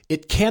 Matt,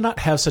 it cannot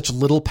have such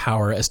little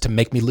power as to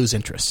make me lose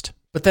interest.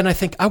 But then I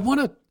think I want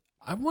a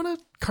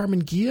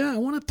Karmann Ghia. I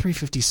want a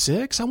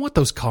 356. I want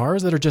those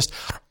cars that are just,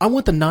 I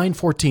want the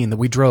 914 that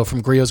we drove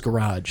from Griot's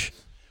garage.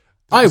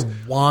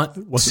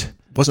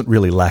 Wasn't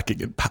really lacking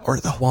in power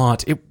though.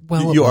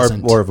 You are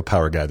more of a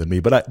power guy than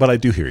me, but I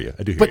do hear you.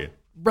 But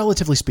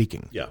relatively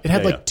speaking, it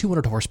had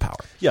 200 horsepower.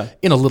 Yeah.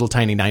 In a little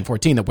tiny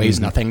 914 that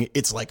weighs nothing.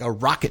 It's like a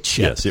rocket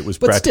ship. Yes, it was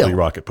practically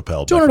rocket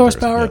propelled. 200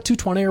 horsepower,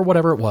 220 or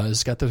whatever it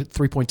was. Got the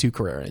 3.2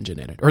 Carrera engine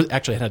in it. Or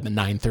actually it had the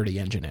 930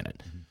 engine in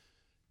it.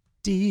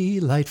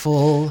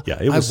 Delightful. Yeah,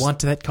 I want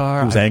that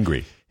car. It was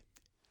angry.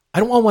 I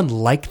don't want one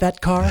like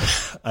that car.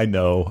 I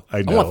know.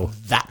 I want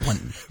that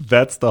one.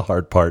 That's the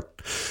hard part,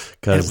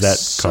 because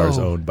that car's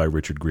owned by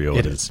Richard Griot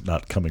and it's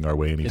not coming our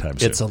way anytime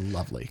soon. It's a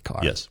lovely car.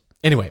 Yes.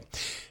 Anyway,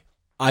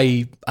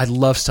 I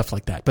love stuff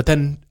like that. But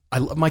then I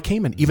love my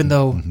Cayman, even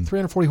though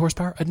 340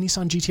 horsepower, a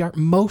Nissan GTR,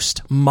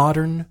 most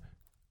modern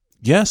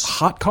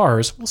hot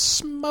cars will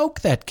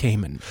smoke that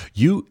Cayman.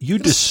 You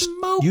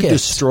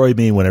destroy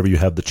me whenever you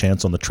have the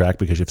chance on the track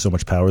because you have so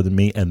much power than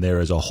me, and there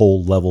is a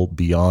whole level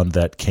beyond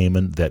that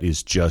Cayman that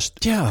is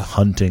just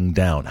hunting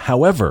down.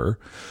 However,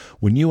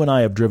 when you and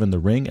I have driven the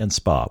Ring and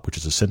Spa, which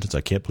is a sentence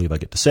I can't believe I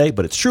get to say,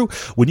 but it's true.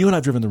 When you and I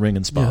have driven the Ring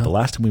and Spa, the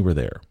last time we were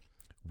there,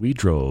 we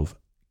drove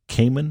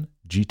Cayman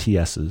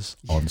GTSs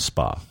on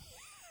Spa.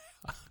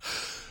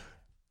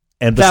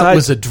 And that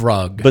was a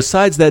drug.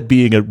 Besides that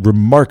being a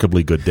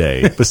remarkably good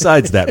day,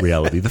 besides that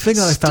reality, the thing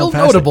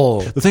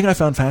that I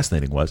found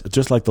fascinating was,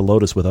 just like the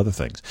Lotus with other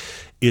things,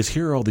 is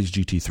here are all these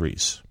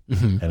GT3s,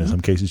 and in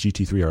some cases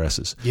GT3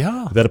 RSs.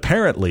 Yeah. That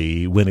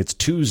apparently, when it's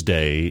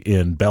Tuesday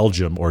in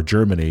Belgium or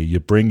Germany, you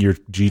bring your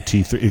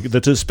GT3. The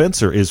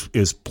dispenser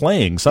is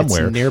playing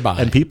somewhere it's nearby,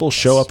 and people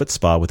show up at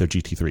Spa with their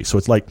GT3. So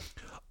it's like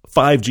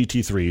 5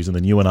 GT3s, and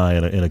then you and I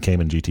in a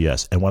Cayman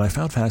GTS. And what I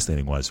found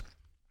fascinating was,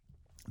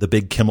 the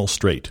big Kimmel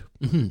Straight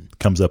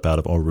comes up out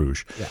of Eau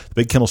Rouge. Yeah. The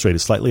big Kimmel Straight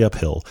is slightly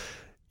uphill.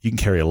 You can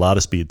carry a lot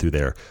of speed through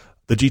there.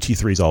 The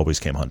GT3s always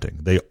came hunting.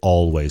 They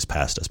always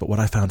passed us. But what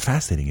I found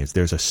fascinating is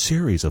there's a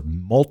series of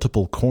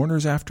multiple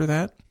corners after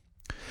that,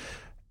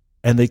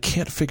 and they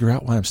can't figure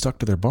out why I'm stuck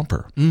to their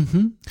bumper.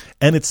 Mm-hmm.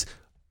 And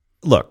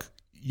look,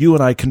 you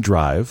and I can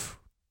drive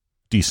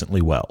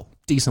decently well.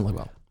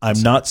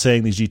 I'm not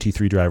saying these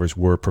GT3 drivers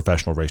were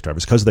professional race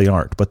drivers, because they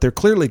aren't. But they're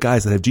clearly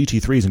guys that have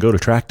GT3s and go to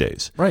track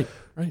days. Right.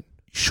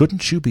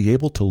 Shouldn't you be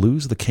able to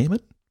lose the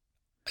Cayman?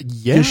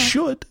 Yeah. You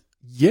should.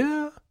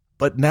 Yeah.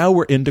 But now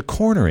we're into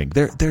cornering.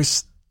 I'm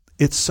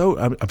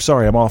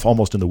sorry, I'm off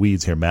almost in the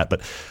weeds here, Matt,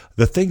 but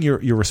the thing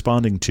you're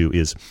responding to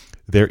is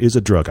there is a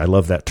drug. I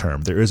love that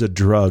term. There is a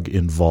drug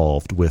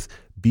involved with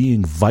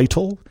being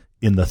vital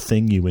in the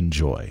thing you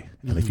enjoy.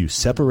 And if you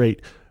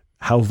separate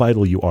how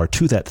vital you are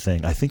to that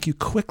thing, I think you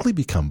quickly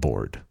become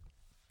bored.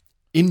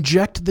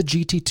 Inject the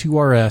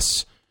GT2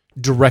 RS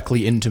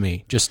directly into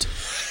me. Just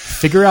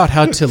figure out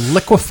how to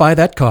liquefy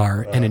that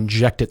car and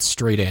inject it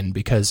straight in,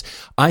 because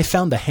I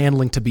found the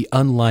handling to be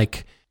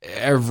unlike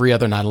every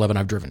other 911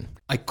 I've driven.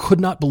 I could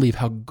not believe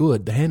how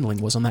good the handling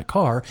was on that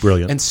car.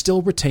 Brilliant. And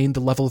still retained the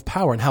level of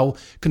power and how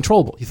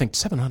controllable. You think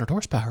 700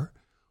 horsepower?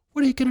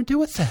 What are you going to do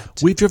with that?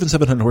 We've driven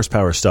 700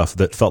 horsepower stuff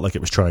that felt like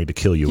it was trying to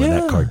kill you, and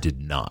that car did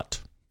not.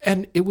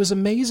 And it was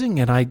amazing.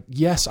 And I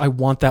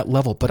want that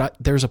level, but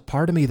there's a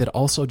part of me that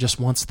also just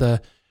wants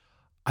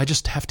I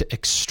just have to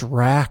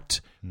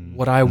extract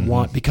what I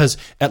want, because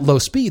at low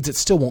speeds, it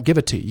still won't give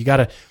it to you. You got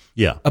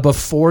to, above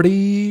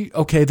 40,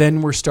 okay,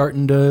 then we're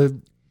starting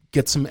to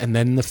get some, and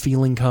then the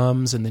feeling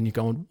comes, and then you're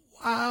going,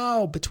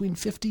 wow, between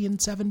 50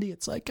 and 70,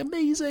 it's like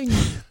amazing,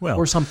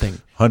 or something.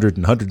 100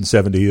 and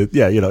 170,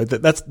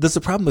 that's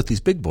the problem with these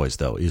big boys,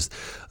 though, is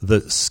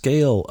the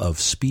scale of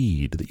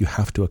speed that you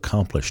have to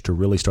accomplish to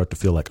really start to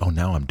feel like, oh,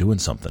 now I'm doing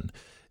something,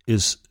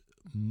 is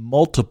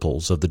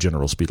multiples of the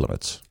general speed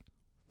limits.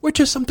 Which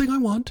is something I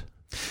want.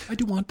 I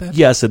do want that.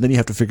 Yes, and then you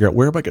have to figure out,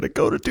 where am I going to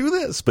go to do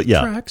this? But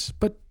yeah. Tracks,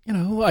 but,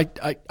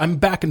 I'm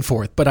back and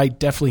forth, but I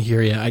definitely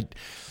hear you.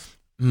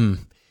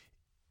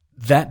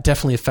 That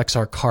definitely affects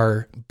our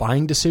car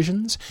buying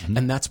decisions,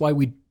 and that's why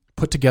we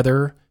put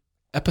together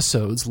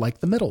episodes like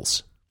the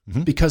middles,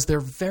 because they're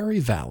very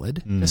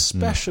valid,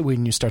 especially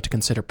when you start to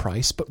consider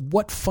price, but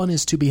what fun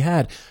is to be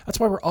had. That's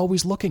why we're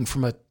always looking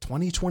from a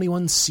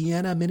 2021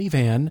 Sienna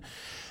minivan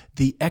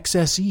The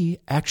XSE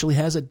actually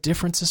has a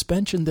different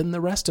suspension than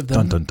the rest of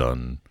them. Dun,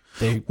 dun,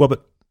 dun.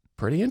 But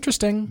pretty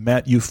interesting.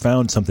 Matt, you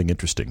found something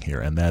interesting here,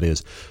 and that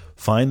is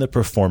find the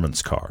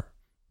performance car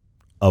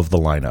of the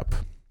lineup.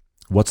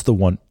 What's the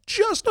one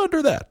just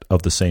under that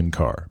of the same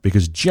car?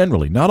 Because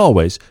generally, not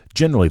always,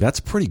 generally that's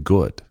pretty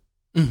good.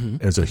 Mm-hmm.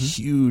 There's a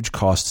huge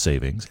cost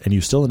savings, and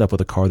you still end up with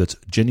a car that's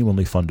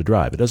genuinely fun to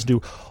drive. It doesn't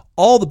do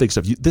all the big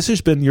stuff. This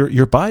has been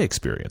your buy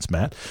experience,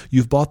 Matt.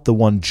 You've bought the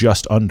one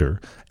just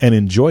under and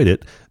enjoyed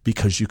it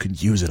because you can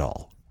use it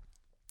all.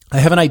 I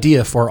have an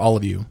idea for all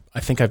of you. I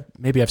think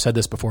maybe I've said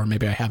this before,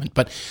 maybe I haven't,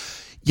 but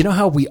you know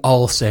how we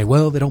all say,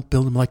 well, they don't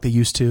build them like they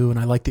used to, and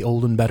I like the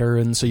old one better,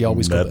 and so you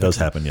always go. That does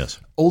happen, yes.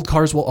 Old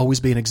cars will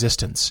always be in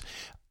existence.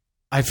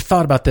 I've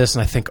thought about this,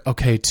 and I think,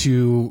 okay,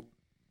 to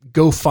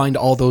go find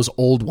all those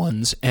old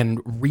ones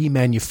and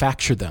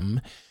remanufacture them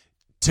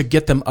to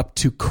get them up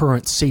to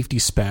current safety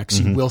specs,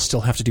 you will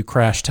still have to do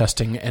crash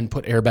testing and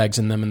put airbags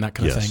in them and that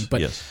kind of thing.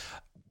 But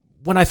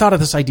when I thought of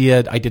this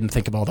idea, I didn't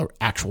think of all the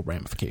actual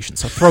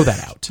ramifications. So throw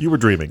that out. You were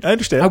dreaming. I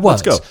understand. I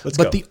was. Let's go.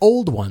 But the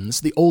old ones,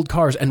 the old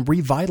cars, and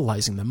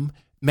revitalizing them,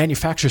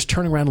 manufacturers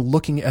turning around and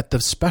looking at the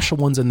special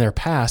ones in their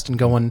past and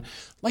going,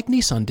 like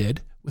Nissan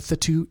did with the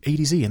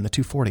 280Z and the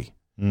 240.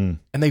 And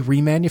they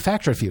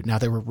remanufactured a few. Now,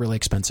 they were really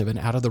expensive and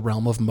out of the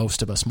realm of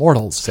most of us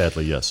mortals.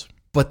 Sadly, yes.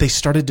 But they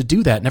started to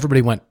do that, and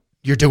everybody went,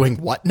 you're doing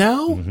what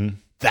now?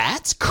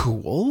 That's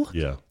cool.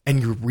 Yeah.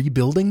 And you're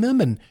rebuilding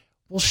them, and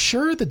well,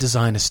 sure, the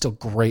design is still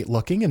great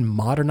looking, and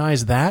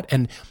modernize that,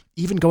 and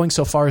even going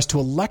so far as to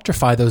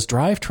electrify those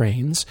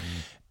drivetrains.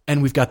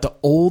 And we've got the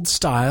old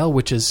style,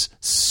 which is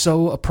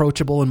so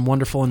approachable and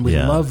wonderful, and we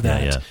love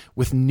that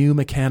with new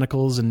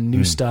mechanicals and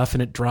new stuff,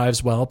 and it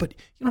drives well. But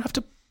you don't have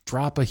to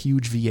drop a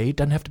huge V8.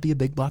 Doesn't have to be a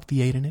big block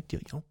V8 in it. You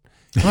don't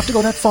have to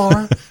go that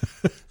far.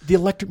 The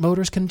electric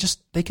motors can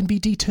be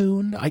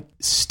detuned. I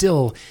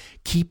still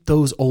keep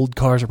those old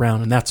cars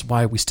around, and that's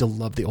why we still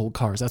love the old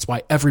cars. That's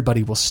why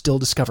everybody will still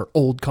discover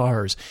old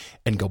cars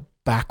and go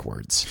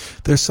backwards.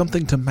 There's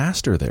something to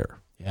master there.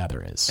 Yeah,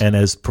 there is. And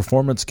as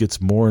performance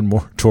gets more and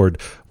more toward,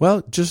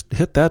 well, just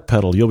hit that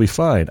pedal, you'll be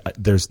fine.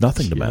 There's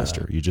nothing to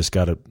master. You just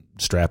got to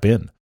strap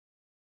in.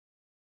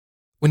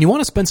 When you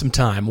want to spend some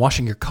time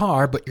washing your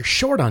car, but you're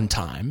short on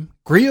time,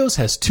 Griot's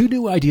has 2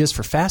 new ideas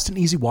for fast and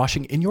easy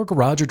washing in your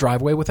garage or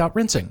driveway without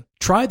rinsing.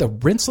 Try the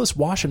Rinseless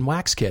Wash and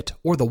Wax Kit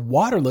or the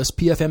Waterless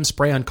PFM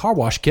Spray-On Car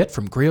Wash Kit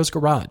from Griot's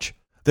Garage.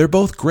 They're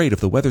both great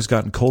if the weather's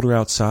gotten colder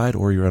outside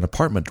or you're an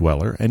apartment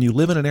dweller and you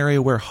live in an area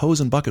where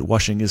hose and bucket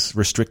washing is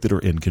restricted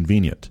or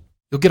inconvenient.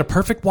 You'll get a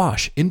perfect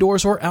wash,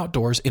 indoors or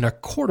outdoors, in a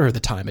quarter of the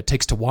time it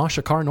takes to wash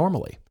a car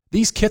normally.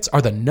 These kits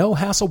are the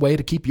no-hassle way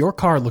to keep your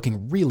car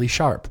looking really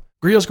sharp.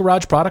 Griot's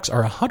Garage products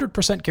are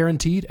 100%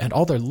 guaranteed, and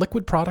all their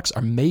liquid products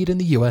are made in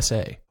the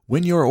USA.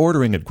 When you're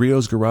ordering at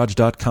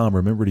griotsgarage.com,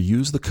 remember to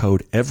use the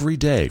code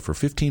EVERYDAY for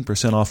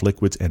 15% off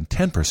liquids and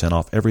 10%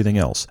 off everything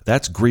else.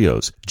 That's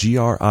Griot's,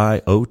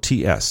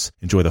 Griots.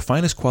 Enjoy the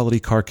finest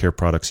quality car care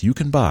products you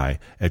can buy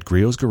at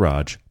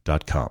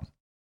griotsgarage.com.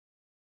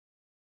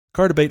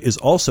 Car Debate is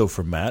also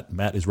from Matt.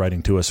 Matt is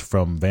writing to us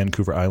from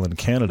Vancouver Island,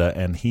 Canada,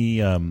 and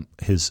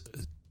his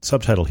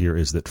subtitle here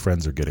is that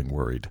friends are getting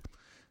worried.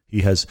 He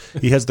has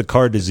the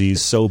car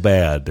disease so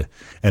bad,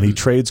 and he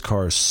trades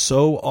cars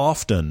so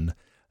often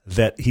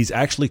that he's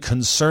actually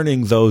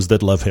concerning those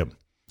that love him.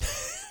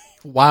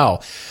 Wow.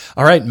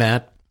 All right,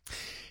 Matt.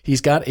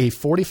 He's got a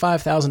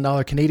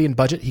 $45,000 Canadian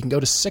budget. He can go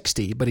to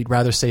 $60,000, but he'd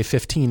rather save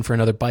 $15,000 for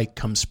another bike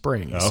come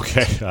spring.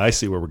 Okay, I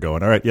see where we're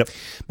going. All right, yep.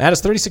 Matt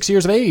is 36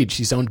 years of age.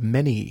 He's owned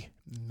many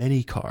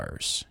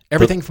cars.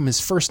 Everything from his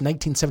first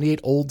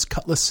 1978 Olds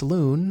Cutlass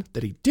Saloon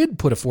that he did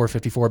put a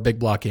 454 big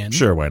block in.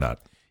 Sure, why not?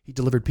 He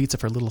delivered pizza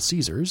for Little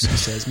Caesars. He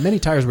says many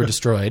tires were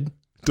destroyed.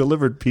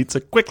 Delivered pizza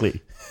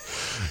quickly.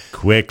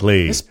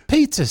 This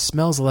pizza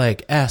smells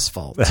like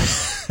asphalt.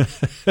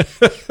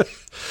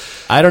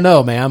 I don't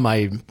know, ma'am.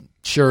 I'm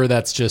sure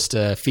that's just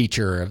a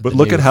feature of But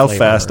look at how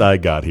fast I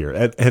got here.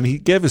 And he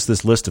gave us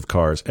this list of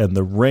cars, and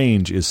the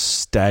range is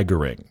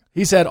staggering.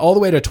 He said all the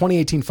way to a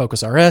 2018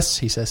 Focus RS.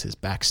 He says his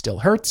back still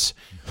hurts.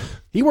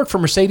 He worked for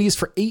Mercedes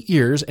for 8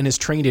 years and is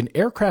trained in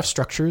aircraft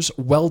structures,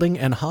 welding,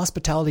 and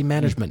hospitality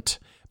management.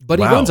 But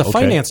he runs a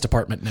finance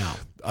department now.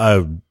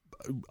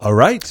 All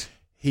right.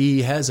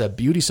 He has a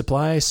beauty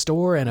supply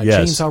store and a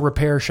chainsaw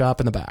repair shop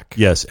in the back.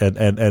 Yes,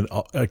 and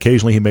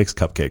occasionally he makes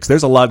cupcakes.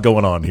 There's a lot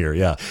going on here,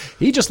 yeah.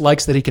 He just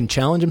likes that he can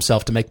challenge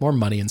himself to make more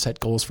money and set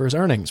goals for his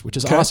earnings, which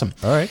is awesome.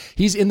 All right.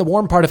 He's in the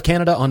warm part of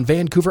Canada on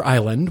Vancouver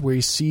Island, where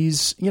he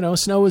sees,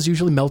 snow is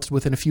usually melted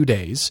within a few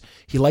days.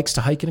 He likes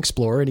to hike and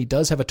explore, and he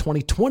does have a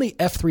 2020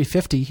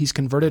 F350. He's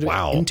converted it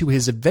into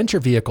his adventure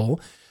vehicle,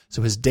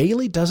 so his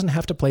daily doesn't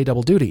have to play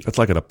double duty. That's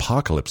like an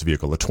apocalypse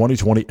vehicle. The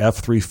 2020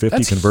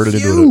 F350 converted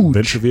into an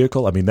adventure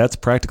vehicle. I mean, that's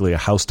practically a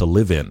house to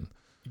live in.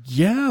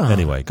 Yeah.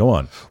 Anyway, go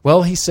on.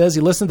 Well, he says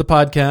he listens to the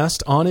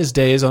podcast on his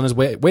days, on his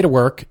way to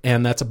work,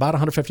 and that's about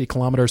 150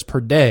 kilometers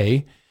per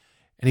day.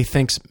 And he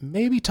thinks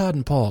maybe Todd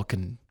and Paul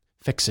can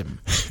fix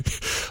him.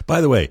 By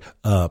the way,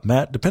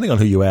 Matt, depending on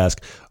who you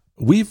ask,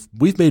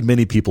 we've made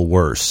many people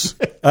worse.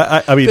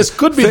 I mean, this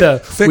could be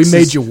we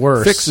made you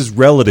worse. Fix is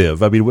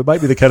relative. I mean, it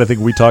might be the kind of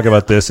thing we talk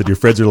about this, and your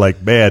friends are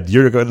like, "Man,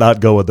 you're not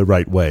going the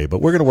right way,"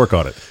 but we're going to work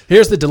on it.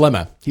 Here's the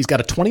dilemma: he's got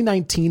a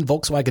 2019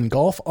 Volkswagen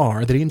Golf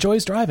R that he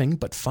enjoys driving,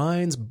 but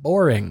finds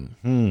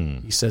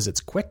boring. He says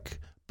it's quick,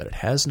 but it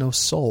has no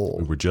soul.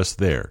 We were just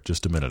there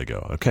just a minute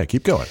ago. Okay,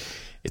 keep going.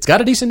 It's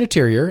got a decent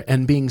interior,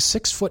 and being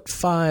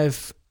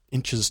 6'5"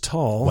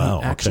 tall, Wow,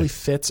 it actually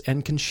fits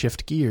and can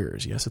shift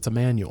gears. Yes, it's a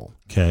manual.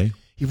 Okay.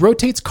 He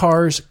rotates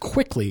cars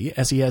quickly,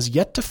 as he has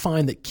yet to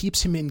find that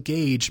keeps him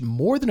engaged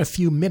more than a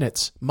few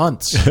months.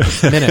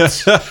 That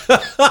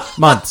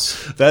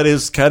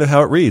is kind of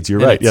how it reads. You're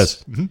right.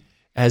 Yes. Mm-hmm.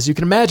 As you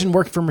can imagine,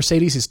 working for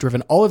Mercedes, he's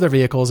driven all of their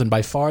vehicles, and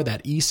by far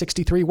that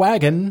E63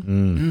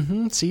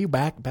 wagon. See,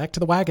 back to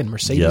the wagon.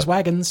 Mercedes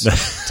wagons.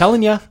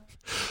 Telling you.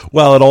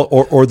 Well,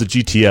 or the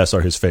GTS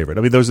are his favorite.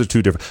 I mean, those are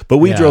two different. But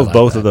we drove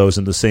both of those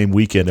in the same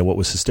weekend, and what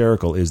was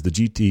hysterical is the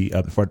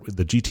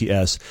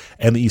GTS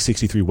and the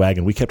E63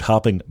 wagon. We kept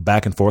hopping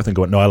back and forth and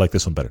going, "No, I like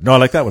this one better. No, I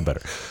like that one better."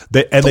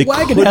 The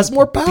wagon has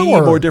more power. Be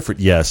more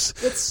different. Yes,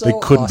 it's so they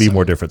couldn't be awesome.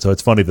 more different. So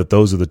it's funny that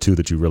those are the two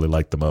that you really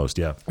like the most.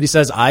 Yeah. He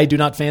says, "I do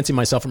not fancy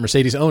myself a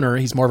Mercedes owner.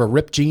 He's more of a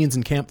ripped jeans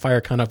and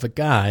campfire kind of a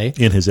guy."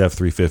 In his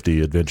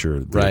F350 Adventure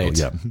vehicle. Right.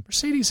 Yeah.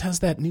 Mercedes has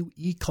that new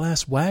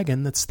E-Class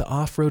wagon that's the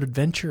off-road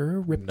adventure.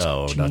 Ripped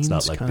jeans. That's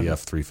not like the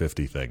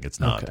F350 thing. It's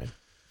not. Okay.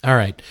 All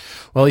right.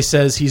 Well, he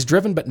says he's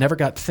driven but never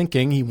got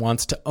thinking. He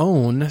wants to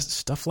own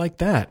stuff like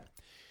that.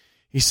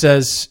 He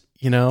says,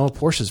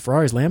 Porsches,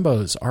 Ferraris,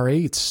 Lambos,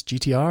 R8s,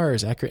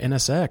 GTRs, Acura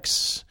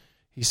NSX.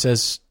 He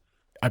says,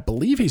 I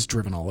believe he's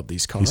driven all of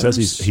these cars. He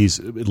says he's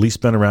at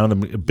least been around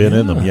and been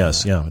in them.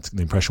 Yes. Yeah. That's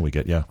the impression we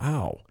get. Yeah.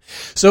 Wow.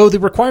 So the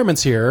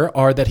requirements here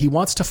are that he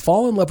wants to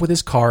fall in love with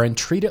his car and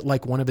treat it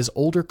like one of his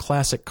older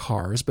classic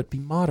cars, but be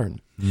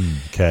modern.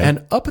 Okay.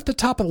 And up at the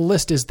top of the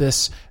list is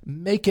this: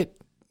 make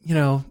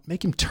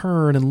him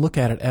turn and look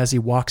at it as he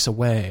walks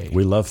away.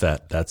 We love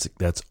that. That's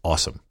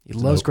awesome. He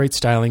loves great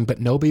styling, but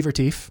no beaver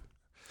teeth.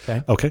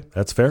 Okay,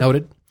 that's fair.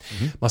 Noted.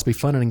 Must be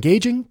fun and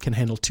engaging. Can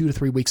handle 2 to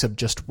 3 weeks of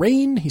just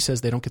rain. He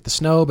says they don't get the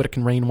snow, but it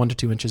can rain 1 to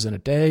 2 inches in a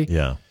day.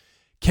 Yeah.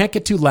 Can't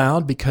get too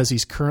loud because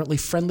he's currently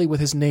friendly with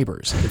his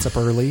neighbors. He gets up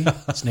early.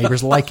 His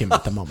neighbors like him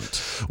at the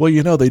moment.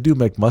 Well, they do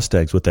make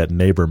Mustangs with that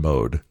neighbor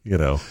mode,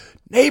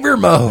 Neighbor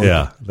mode.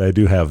 Yeah, they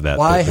do have that.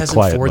 Why the hasn't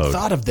quiet Ford mode.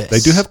 thought of this? They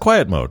do have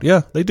quiet mode.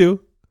 Yeah, they do.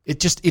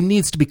 It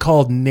needs to be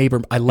called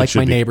neighbor. I like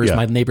my neighbors. Yeah.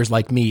 My neighbors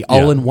like me.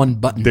 All in one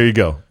button. There you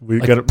go. We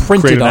Like got to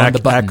printed create an on the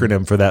button.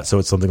 acronym for that, so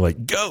it's something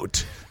like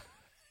GOAT.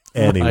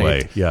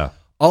 Anyway, Right. yeah.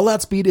 All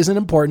that speed isn't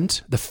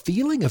important. The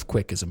feeling of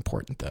quick is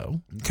important, though.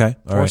 Okay,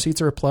 all 4 right.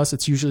 seats are a plus.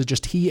 It's usually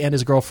just he and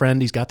his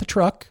girlfriend. He's got the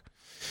truck.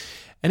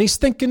 And he's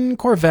thinking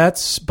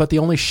Corvettes, but the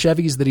only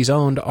Chevys that he's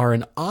owned are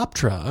an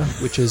Optra,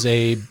 which is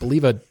a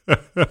variant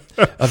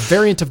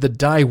of the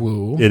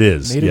Daewoo. It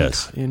is, made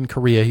yes. in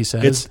Korea, he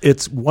says.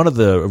 It's one of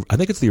the. I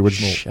think it's the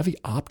original. Chevy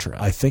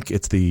Optra. I think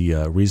it's the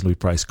reasonably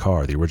priced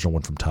car, the original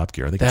one from Top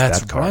Gear. I think That's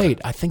it's that car.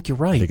 right. I think you're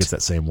right. I think it's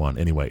that same one.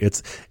 Anyway,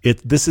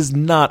 this is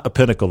not a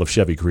pinnacle of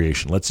Chevy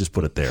creation. Let's just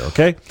put it there,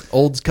 okay?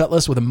 Olds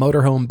Cutlass with a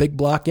motorhome big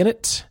block in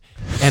it.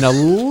 And a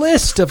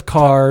list of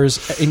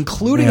cars,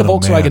 including a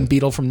Volkswagen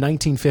Beetle from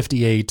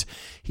 1958.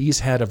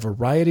 He's had a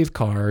variety of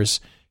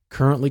cars.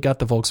 Currently got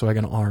the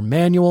Volkswagen R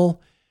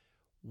manual.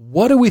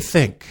 What do we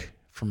think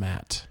for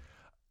Matt?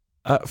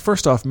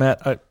 First off,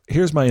 Matt,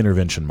 here's my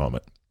intervention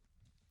moment.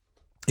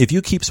 If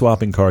you keep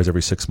swapping cars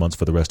every 6 months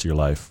for the rest of your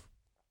life,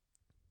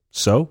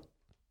 so?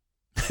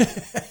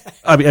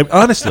 I mean,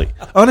 honestly,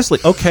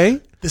 okay.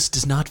 This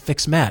does not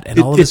fix Matt, and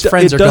all of his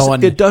friends are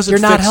going. You're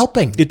not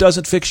helping. It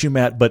doesn't fix you,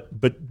 Matt. But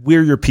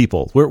we're your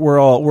people. We're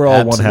all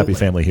one happy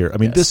family here. I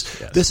mean, Yes.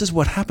 this is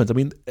what happens. I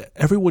mean,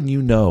 everyone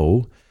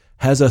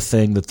has a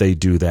thing that they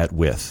do that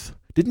with.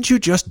 Didn't you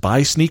just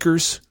buy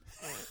sneakers?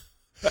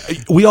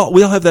 We all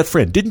have that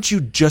friend. Didn't you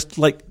just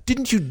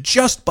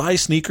buy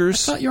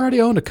sneakers? I thought you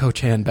already owned a Coach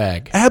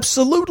handbag.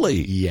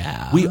 Absolutely.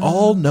 Yeah. We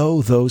all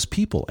know those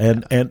people.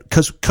 And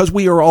because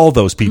we are all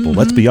those people,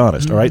 let's be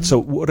honest. All right. So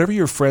whatever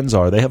your friends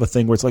are, they have a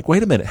thing where it's like,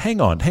 wait a minute,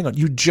 hang on.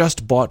 You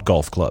just bought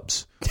golf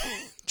clubs.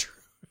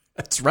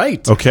 That's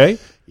right. Okay.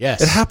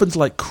 Yes. It happens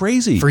like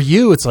crazy. For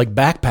you, it's like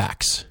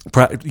backpacks.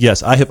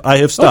 Yes, I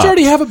have stopped. Don't you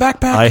already have a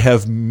backpack? I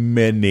have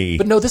many.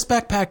 But no, this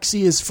backpack,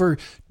 see, is for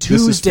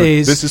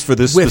Tuesdays. This is for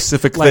this with,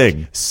 specific like,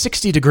 thing.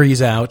 60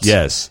 degrees out.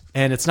 Yes.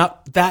 And it's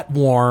not that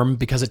warm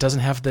because it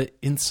doesn't have the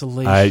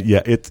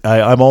insulation.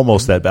 I'm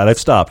almost that bad. I've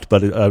stopped,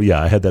 but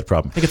I had that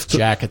problem. I think it's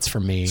jackets for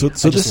me. So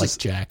I just like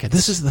jackets.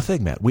 This is the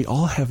thing, Matt. We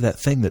all have that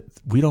thing that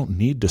we don't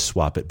need to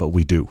swap it, but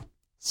we do.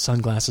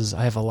 Sunglasses.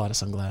 I have a lot of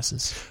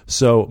sunglasses.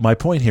 So my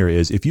point here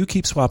is, if you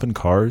keep swapping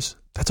cars,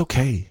 that's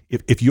okay.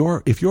 If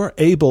you're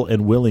able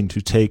and willing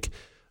to take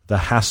the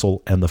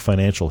hassle and the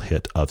financial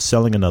hit of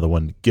selling another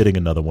one, getting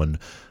another one,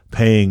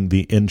 paying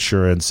the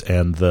insurance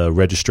and the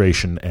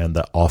registration and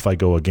the off I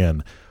go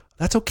again,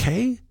 that's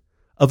okay.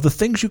 Of the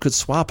things you could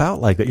swap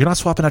out like that, you're not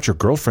swapping out your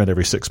girlfriend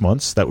every 6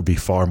 months. That would be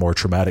far more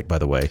traumatic, by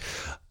the way.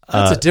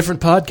 That's a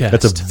different podcast.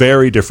 That's a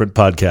very different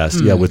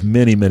podcast. Yeah, with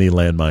many, many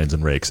landmines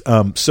and rakes.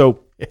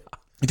 So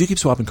if you keep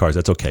swapping cars,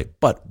 that's okay.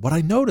 But what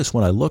I notice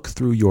when I look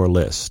through your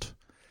list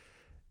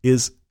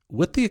is,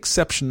 with the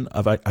exception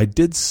of, I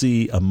did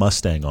see a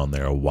Mustang on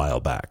there a while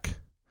back.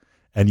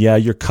 And yeah,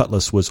 your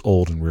Cutlass was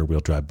old and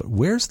rear-wheel drive, but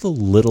where's the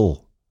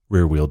little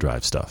rear-wheel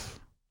drive stuff?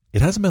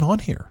 It hasn't been on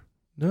here.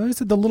 No, he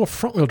said the little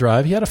front-wheel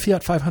drive. He had a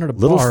Fiat 500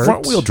 Little apart.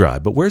 front-wheel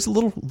drive, but where's the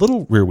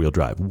little rear-wheel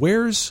drive?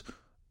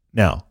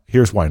 Now,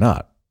 here's why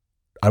not.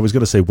 I was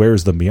going to say,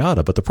 where's the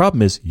Miata? But the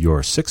problem is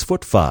you're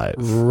 6'5",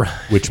 Right.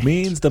 which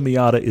means the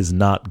Miata is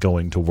not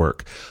going to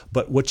work.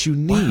 But what you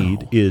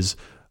need is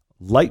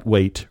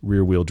lightweight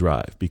rear-wheel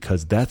drive,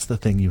 because that's the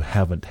thing you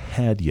haven't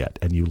had yet,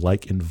 and you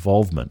like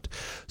involvement.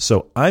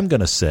 So I'm going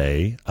to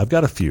say, I've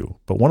got a few,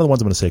 but one of the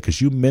ones I'm going to say, because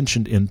you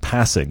mentioned in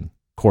passing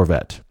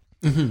Corvette,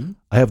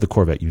 I have the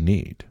Corvette you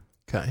need.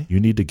 Okay. You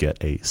need to get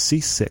a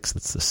C6,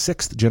 that's the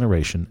 6th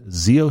generation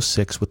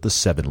Z06 with the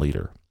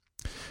 7-liter.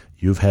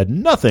 You've had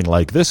nothing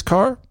like this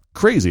car.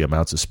 Crazy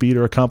amounts of speed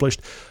are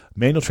accomplished.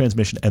 Manual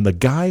transmission. And the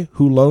guy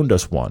who loaned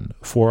us one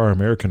for our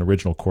American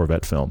Original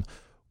Corvette film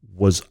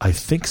was, I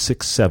think,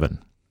 6'7".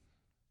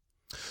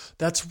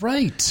 That's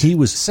right. He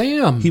was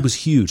Sam. He was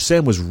huge.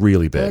 Sam was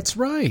really big. That's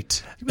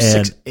right. He was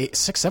And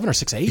 6'7" or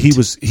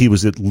 6'8". He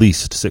was at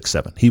least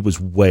 6'7". He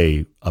was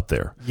way up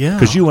there. Yeah.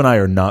 Because you and I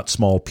are not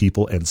small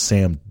people, and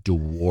Sam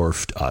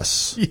dwarfed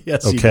us.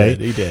 Yes, okay?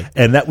 he did.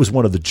 And that was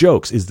one of the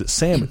jokes, is that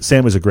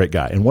Sam is a great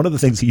guy. And one of the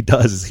things he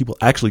does is he will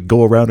actually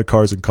go around to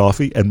Cars and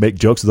Coffee and make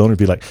jokes with the owner and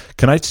be like,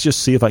 can I just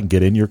see if I can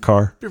get in your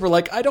car? People were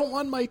like, I don't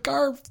want my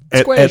car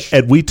And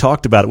squished. we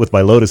talked about it with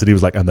my Lotus, and he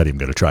was like, I'm not even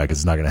going to try because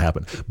it's not going to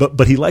happen.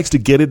 But he likes to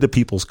get into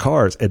people's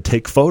cars and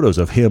take photos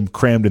of him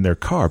crammed in their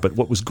car. But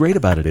what was great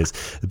about it is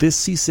this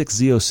C6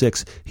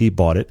 Z06, he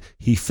bought it,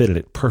 he fitted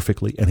it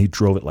perfectly, and he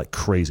drove it like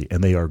crazy.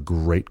 And they are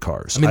great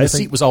cars. I mean, the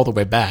seat was all the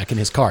way back in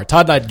his car.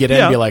 Todd and I'd get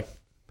in and be like,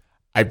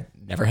 I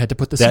never had to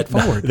put the seat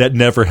forward. That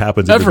never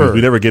happens. Never.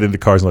 We never get into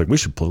cars and like, we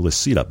should pull this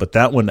seat up. But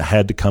that one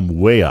had to come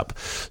way up.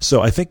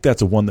 So I think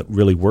that's a one that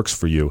really works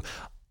for you.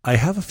 I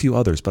have a few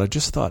others, but I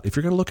just thought, if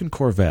you're going to look in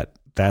Corvette,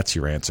 that's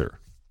your answer.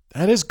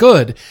 That is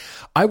good.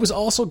 I was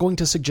also going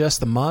to suggest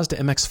the Mazda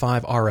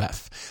MX-5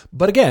 RF.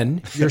 But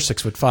again, you're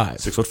 6'5".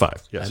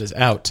 6'5", yes. That is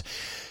out.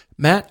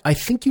 Matt, I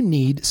think you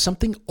need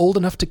something old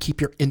enough to keep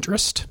your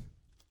interest.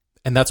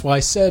 And that's why I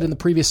said in the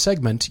previous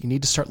segment, you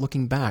need to start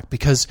looking back,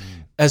 because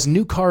as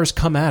new cars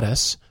come at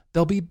us,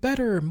 they'll be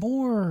better,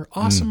 more,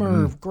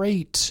 awesomer,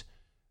 great.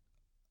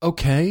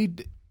 Okay,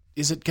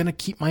 is it going to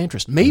keep my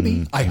interest?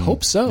 Maybe. I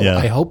hope so. Yeah.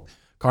 I hope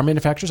car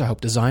manufacturers, I hope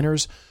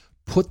designers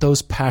put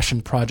those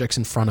passion projects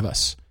in front of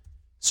us.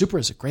 Supra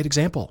is a great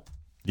example.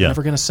 Yeah. You're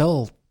never going to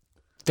sell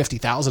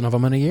 50,000 of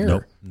them in a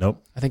year.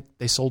 Nope. I think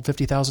they sold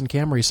 50,000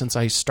 Camrys since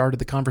I started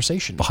the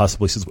conversation.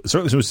 Possibly,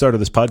 certainly since we started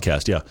this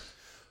podcast, yeah.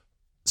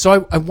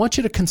 So I want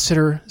you to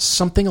consider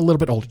something a little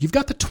bit older. You've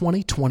got the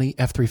 2020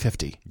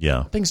 F350.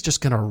 Yeah. Thing's just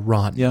going to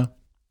run. Yeah.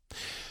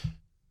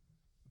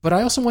 But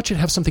I also want you to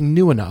have something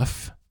new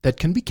enough that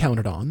can be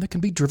counted on, that can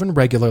be driven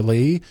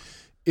regularly.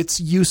 It's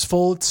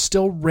useful, it's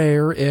still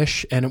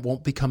rare-ish, and it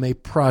won't become a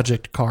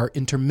project car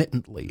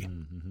intermittently.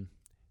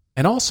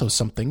 And also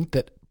something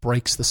that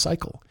breaks the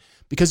cycle.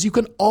 Because you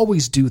can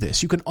always do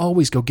this. You can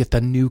always go get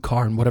the new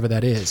car and whatever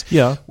that is.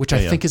 Yeah. Which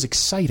I think is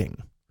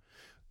exciting.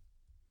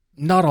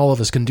 Not all of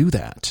us can do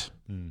that.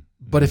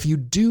 But if you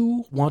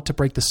do want to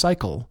break the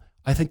cycle,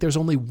 I think there's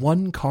only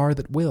one car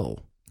that will.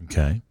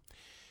 Okay.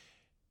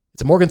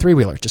 It's a Morgan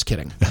three-wheeler. Just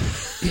kidding.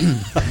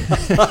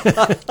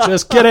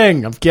 Just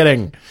kidding. I'm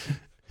kidding.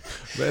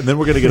 And then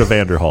we're going to get a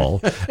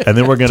Vanderhall, and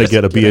then we're going to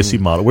get a BAC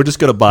model. We're just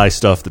going to buy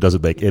stuff that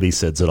doesn't make any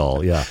sense at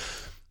all. Yeah.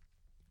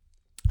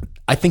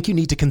 I think you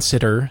need to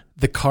consider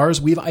the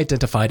cars we've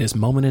identified as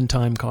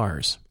moment-in-time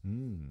cars.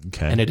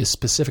 Okay. And it is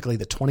specifically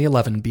the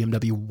 2011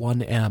 BMW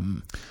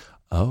 1M.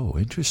 Oh,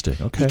 interesting.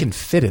 Okay. He can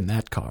fit in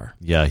that car.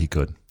 Yeah, he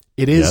could.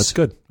 It is. Yeah, that's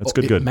good. That's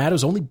good. Matt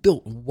has only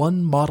built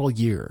one model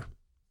year.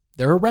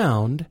 They're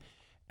around,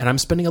 and I'm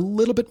spending a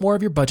little bit more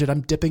of your budget.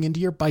 I'm dipping into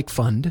your bike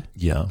fund.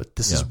 Yeah. But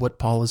this is what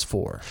Paul is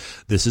for.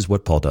 This is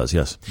what Paul does,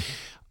 yes.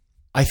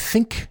 I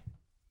think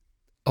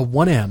a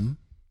 1M,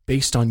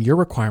 based on your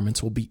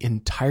requirements, will be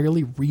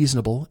entirely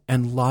reasonable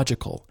and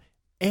logical.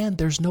 And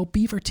there's no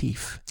beaver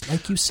teeth,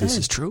 like you said. This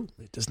is true.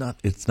 It's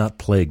not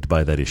plagued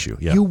by that issue.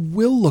 Yeah. You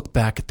will look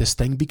back at this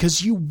thing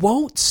because you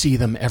won't see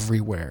them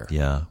everywhere.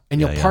 Yeah. And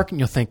you'll park and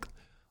you'll think,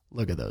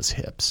 look at those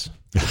hips.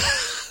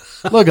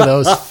 Look at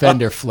those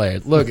fender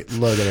flares. Look at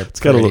it. It's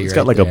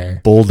got like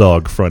a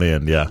bulldog front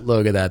end. Yeah.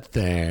 Look at that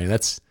thing.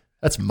 That's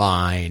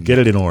mine. Get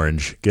it in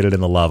orange. Get it in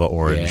the lava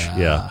orange.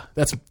 Yeah.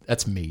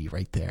 That's me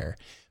right there.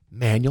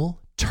 Manual,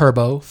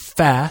 turbo,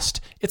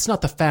 fast. It's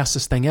not the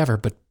fastest thing ever,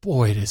 but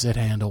boy, does it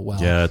handle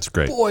well. Yeah, it's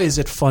great. Boy, is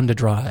it fun to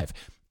drive.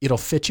 It'll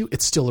fit you.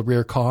 It's still a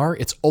rear car.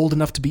 It's old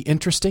enough to be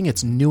interesting.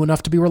 It's new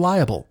enough to be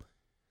reliable.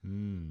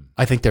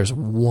 I think there's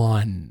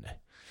one.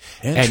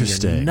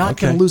 Interesting. And you're not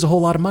going to lose a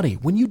whole lot of money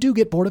when you do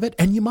get bored of it,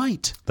 and you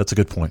might. That's a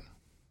good point.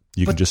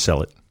 You can just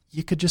sell it.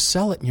 you could just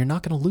sell it and you're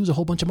not going to lose a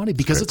whole bunch of money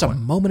because it's a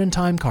moment in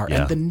time car.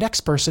 Yeah. And the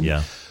next person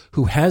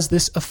who has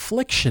this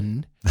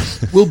affliction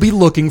will be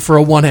looking for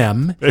a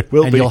 1M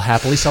and you'll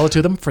happily sell it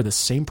to them for the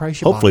same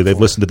price you bought Hopefully it they've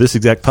for. listened to this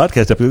exact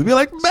podcast episode and be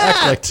like,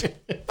 Matt,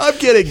 I'm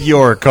getting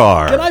your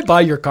car. Can I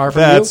buy your car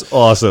from you? That's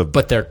awesome.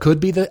 But there could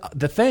be the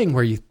thing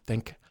where you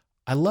think,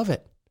 I love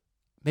it.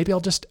 Maybe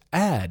I'll just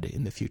add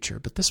in the future,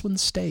 but this one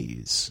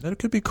stays. That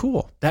could be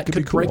cool. That could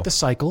be break cool. the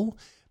cycle.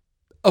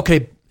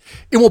 Okay,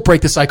 it won't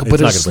break the cycle, but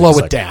It's it'll not slow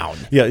gonna it break down.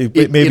 Yeah,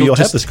 maybe it'll you'll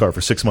have just this car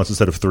for 6 months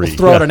instead of 3.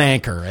 throw out an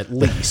anchor at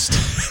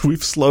least.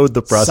 We've slowed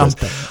the process.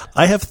 Something.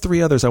 I have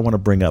 3 others I want to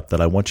bring up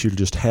that I want you to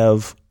just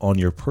have on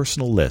your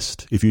personal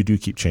list if you do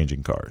keep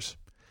changing cars.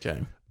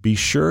 Okay. Be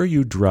sure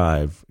you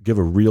give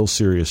a real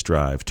serious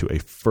drive to a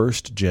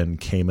first-gen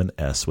Cayman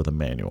S with a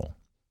manual.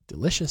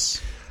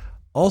 Delicious.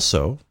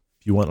 Also,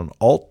 if you want an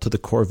alt to the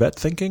Corvette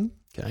thinking,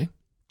 Okay.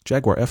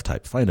 Jaguar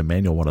F-Type, find a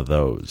manual one of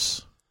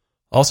those.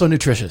 Also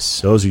nutritious.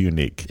 Those are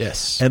unique.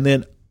 Yes. And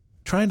then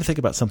trying to think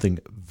about something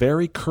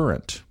very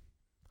current.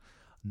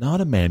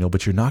 Not a manual,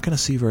 but you're not going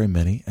to see very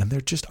many. And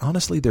they're just,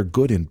 honestly, they're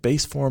good in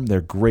base form.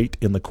 They're great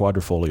in the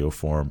quadrifolio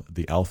form,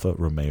 the Alfa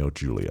Romeo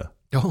Giulia.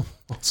 Oh,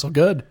 so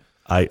good.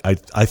 I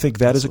think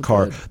that is a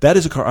car. good. That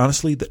is a car,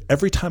 honestly, that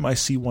every time I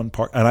see one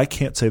parked, and I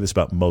can't say this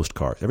about most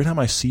cars, every time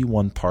I see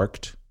one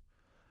parked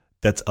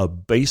that's a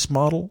base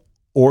model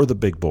or the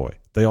big boy,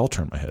 they all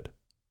turn my head.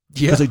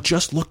 Yeah. Because they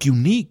just look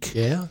unique.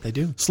 Yeah, they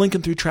do.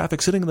 Slinking through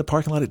traffic, sitting in the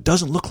parking lot, it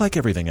doesn't look like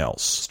everything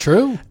else. It's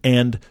true.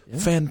 And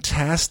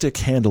fantastic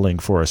handling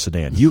for a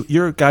sedan.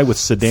 You're a guy with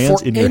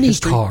sedans For in your any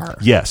history. car.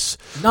 Yes.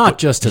 Not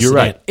just a You're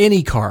sedan. right.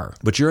 Any car.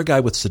 But you're a guy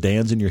with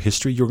sedans in your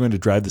history. You're going to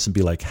drive this and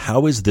be like,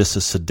 how is this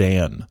a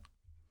sedan?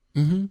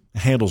 Mm-hmm. It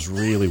handles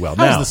really well.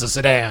 How is this a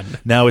sedan?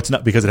 Now it's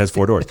not, because it has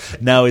 4 doors.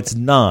 Now it's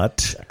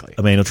not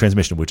a manual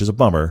transmission, which is a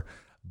bummer.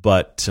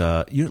 But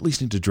you at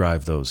least need to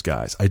drive those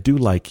guys. I do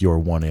like your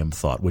 1M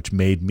thought, which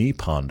made me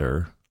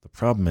ponder. The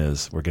problem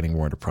is we're getting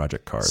more into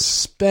project cars.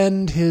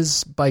 Spend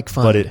his bike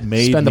fund. But it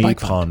made Spend the me bike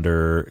fund.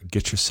 ponder,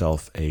 get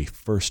yourself a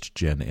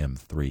first-gen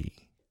M3,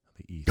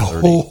 the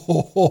E30.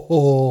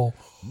 Oh,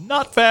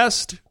 Not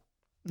fast.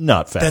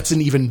 Not fast. that's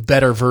an even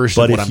better version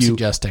But of what if I'm you-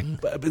 suggesting.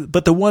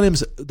 But the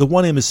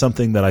 1M is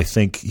something that I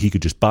think he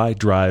could just buy,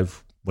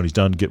 drive, when he's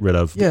done, get rid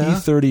of. Yeah. The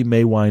E30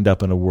 may wind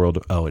up in a world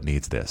of, oh, it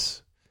needs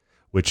this,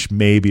 which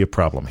may be a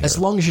problem here. As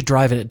long as you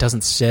drive it, it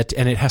doesn't sit,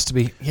 and it has to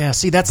be. Yeah,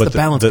 see, that's But the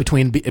balance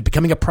between it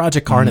becoming a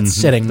project car and it's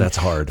sitting. That's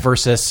hard.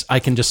 Versus I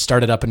can just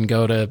start it up and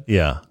go to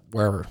Yeah.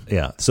 wherever.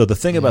 Yeah. So the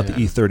thing about the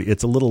Yeah. E30,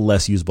 it's a little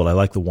less usable. I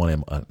like the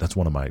 1M. That's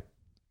one of my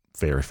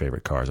very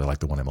favorite cars. I like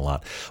the 1M a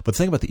lot. But the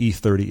thing about the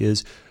E30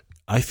 is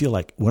I feel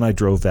like when I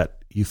drove that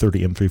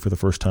E30 M3 for the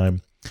first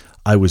time,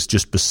 I was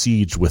just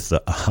besieged with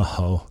the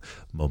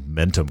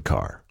momentum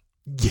car.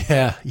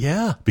 Yeah.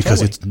 Because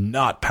totally. it's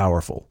not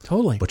powerful.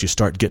 Totally. But you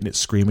start getting it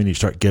screaming, you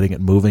start getting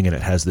it moving, and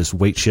it has this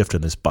weight shift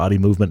and this body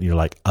movement, and you're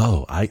like,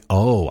 I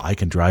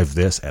can drive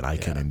this and I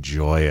can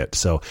enjoy it.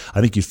 So I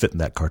think you'd fit in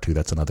that car too.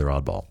 That's another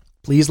oddball.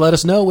 Please let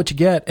us know what you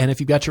get. And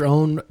if you've got your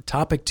own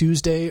Topic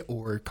Tuesday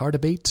or car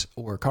debate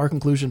or car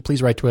conclusion,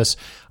 please write to us.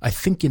 I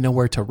think you know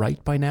where to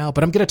write by now,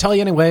 but I'm going to tell you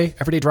anyway,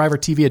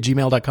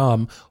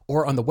 everydaydrivertv@gmail.com,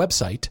 or on the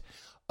website,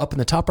 up in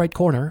the top right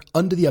corner,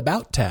 under the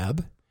About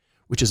tab,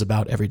 which is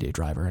about Everyday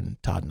Driver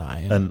and Todd and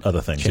I And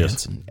other things, Chance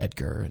yes. and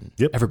Edgar and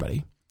Yep.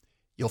 everybody.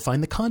 You'll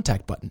find the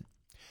contact button.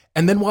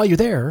 And then while you're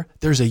there,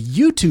 there's a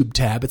YouTube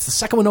tab. It's the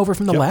second one over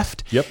from the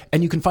left. Yep.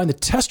 And you can find the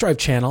Test Drive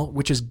channel,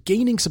 which is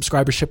gaining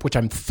subscribership, which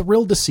I'm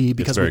thrilled to see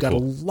because very we've got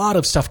cool. a lot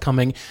of stuff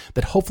coming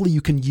that hopefully you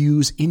can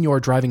use in your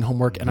driving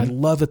homework. And I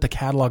love that the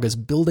catalog is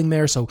building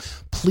there. So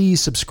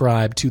please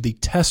subscribe to the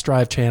Test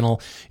Drive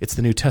channel. It's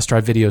the new Test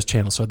Drive Videos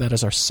channel. So that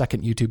is our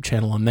second YouTube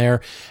channel on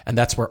there. And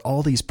that's where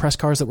all these press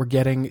cars that we're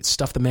getting,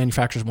 stuff the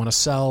manufacturers want to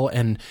sell.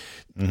 And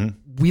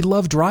we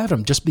love driving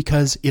them just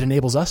because it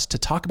enables us to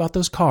talk about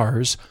those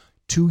cars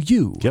to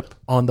you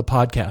on the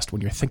podcast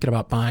when you're thinking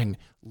about buying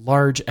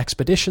large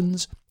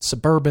expeditions,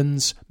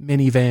 Suburbans,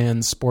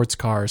 minivans, sports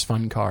cars,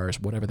 fun cars,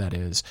 whatever that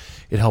is.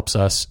 It helps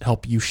us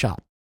help you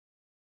shop.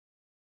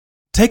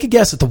 Take a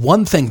guess at the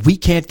one thing we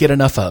can't get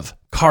enough of,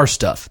 car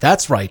stuff.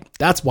 That's right.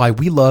 That's why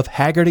we love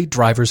Haggerty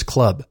Drivers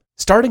Club.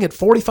 Starting at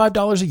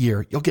 $45 a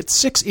year, you'll get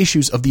 6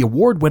 issues of the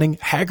award-winning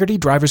Haggerty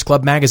Drivers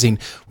Club magazine,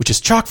 which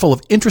is chock full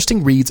of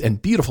interesting reads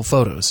and beautiful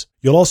photos.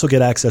 You'll also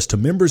get access to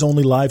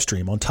members-only live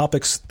stream on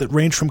topics that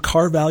range from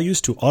car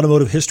values to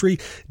automotive history,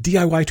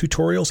 DIY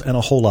tutorials, and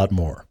a whole lot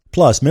more.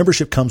 Plus,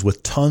 membership comes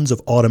with tons of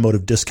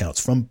automotive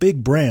discounts from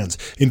big brands,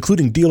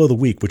 including Deal of the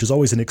Week, which is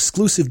always an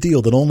exclusive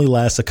deal that only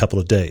lasts a couple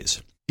of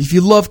days. If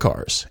you love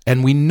cars,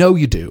 and we know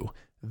you do,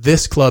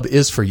 this club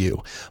is for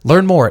you.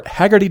 Learn more at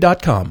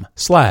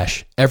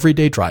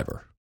haggerty.com/everydaydriver.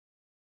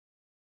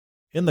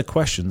 In the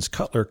questions,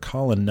 Cutler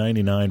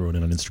Colin99 wrote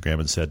in on Instagram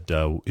and said,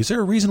 is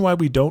there a reason why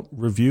we don't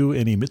review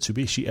any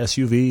Mitsubishi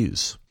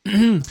SUVs?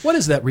 What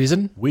is that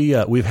reason?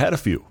 We've had a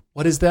few.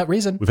 What is that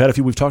reason? We've had a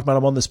few. We've talked about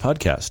them on this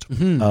podcast.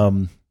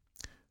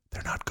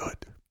 They're not good.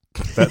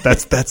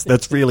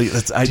 That's really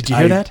Did you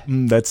hear that?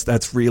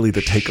 That's really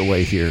the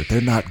takeaway here.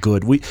 They're not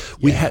good. We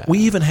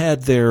even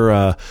had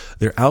their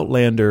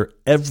Outlander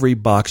every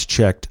box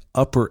checked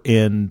upper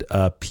end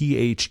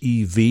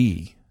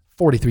PHEV,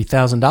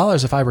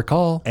 $43,000 if I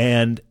recall.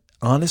 and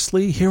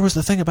honestly, here was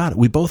the thing about it.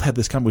 We both had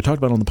this conversation. We talked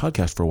about it on the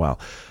podcast for a while.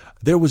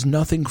 There was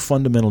nothing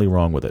fundamentally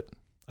wrong with it.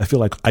 I feel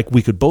like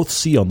we could both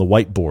see on the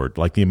whiteboard,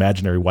 like the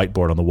imaginary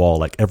whiteboard on the wall,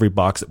 like every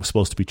box that was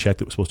supposed to be checked,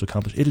 that was supposed to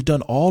accomplish. It had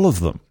done all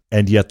of them.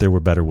 And yet there were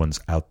better ones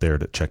out there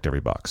that checked every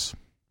box.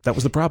 That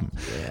was the problem.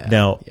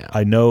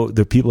 I know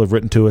the people have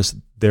written to us.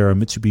 There are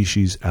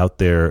Mitsubishis out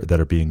there that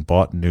are being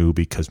bought new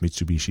because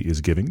Mitsubishi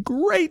is giving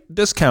great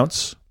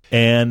discounts.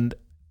 And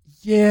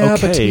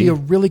but to be a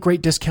really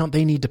great discount,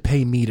 they need to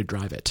pay me to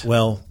drive it.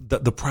 well,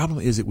 the problem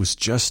is it was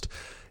just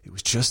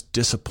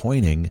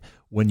disappointing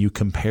when you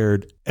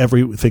compared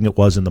everything it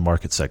was in the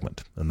market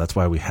segment. And that's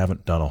why we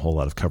haven't done a whole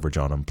lot of coverage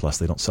on them. Plus,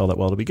 they don't sell that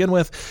well to begin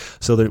with,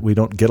 so that we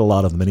don't get a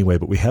lot of them anyway.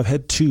 But we have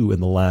had two in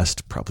the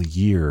last probably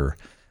year,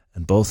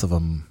 and both of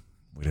them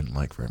we didn't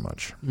like very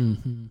much.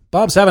 Mm-hmm.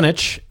 Bob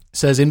Savanich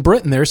says, in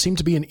Britain, there seemed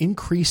to be an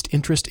increased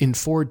interest in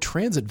Ford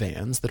Transit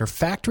vans that are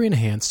factory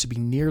enhanced to be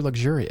near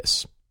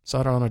luxurious.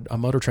 Saw it on a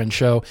Motor Trend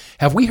show.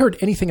 Have we heard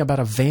anything about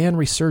a van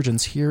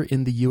resurgence here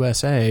in the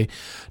USA?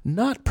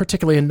 Not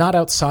particularly, and not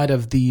outside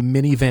of the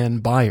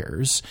minivan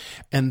buyers.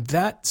 And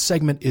that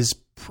segment is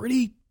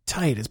pretty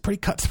tight. It's pretty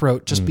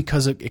cutthroat just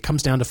because it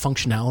comes down to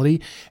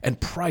functionality,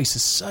 and price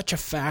is such a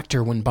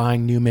factor when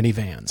buying new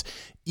minivans.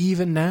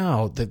 Even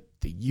now, the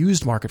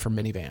used market for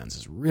minivans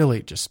is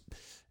really just,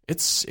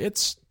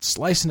 it's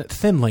slicing it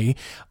thinly.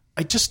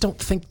 I just don't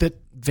think that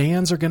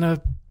vans are going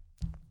to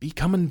be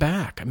coming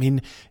back. I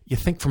mean, you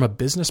think from a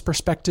business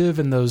perspective,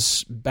 and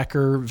those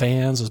Becker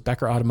vans, those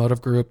Becker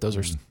Automotive Group, those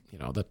are,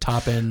 the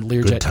top end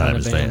Learjet kind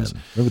of vans.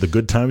 Remember the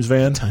Good Times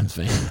van? Good Times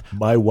van.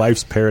 My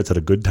wife's parents had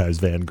a Good Times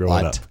van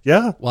growing up.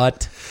 Yeah.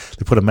 What?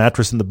 They put a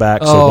mattress in the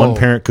back so one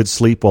parent could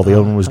sleep while the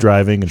other one was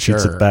driving, and she'd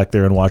sit back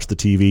there and watch the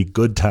TV.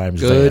 Good Times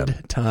van.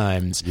 Good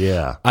Times.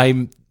 Yeah.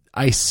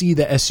 I see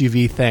the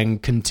SUV thing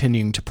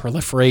continuing to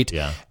proliferate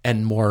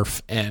and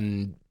morph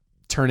and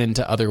turn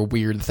into other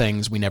weird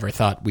things we never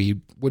thought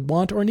we would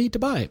want or need to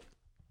buy.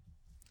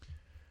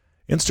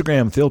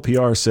 Instagram Phil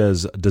PR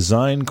says,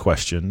 design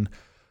question.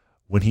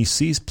 When he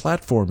sees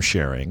platform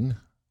sharing,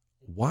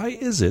 why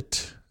is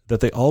it that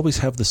they always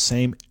have the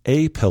same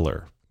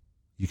A-pillar?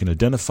 You can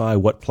identify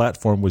what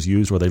platform was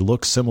used where they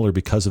look similar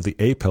because of the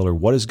A-pillar.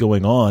 What is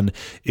going on?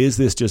 Is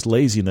this just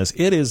laziness?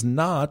 It is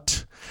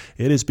not.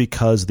 It is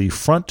because the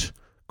front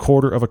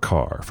quarter of a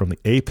car from the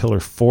A-pillar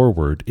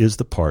forward is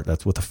the part,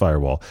 that's with the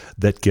firewall,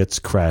 that gets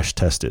crash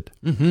tested.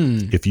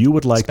 Mm-hmm. If you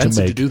would like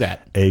Expensive to make do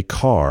that. a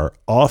car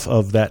off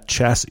of that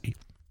chassis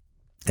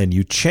and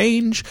you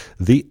change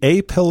the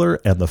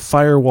A-pillar and the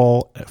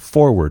firewall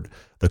forward,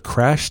 the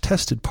crash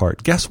tested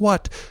part, guess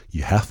what?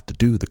 You have to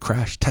do the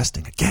crash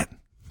testing again.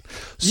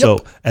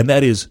 So, and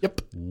that is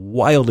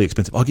wildly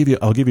expensive. I'll give you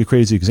a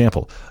crazy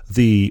example.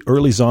 The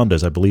early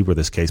Zondas, I believe, were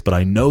this case, but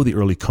I know the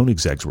early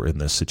Koenigsegg's were in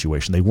this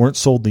situation. They weren't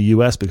sold in the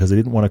U.S. because they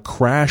didn't want to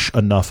crash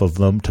enough of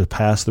them to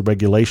pass the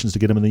regulations to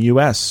get them in the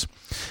U.S.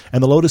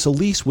 And the Lotus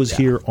Elise was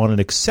here on an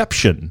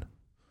exception,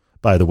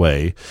 by the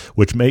way,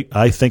 which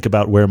I think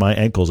about where my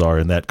ankles are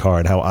in that car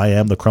and how I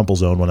am the crumple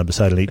zone when I'm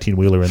beside an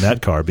 18-wheeler in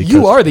that car. Because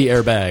you are the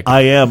airbag.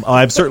 I am.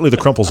 I'm certainly the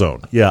crumple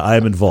zone. Yeah, I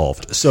am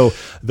involved. So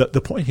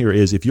the point here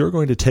is, if you're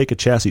going to take a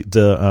chassis,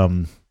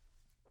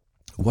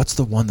 what's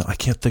the one that I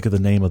can't think of the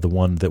name of the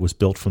one that was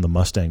built from the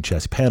Mustang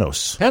chassis?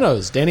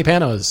 Panos, Danny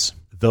Panos.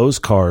 Those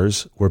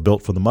cars were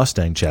built from the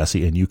Mustang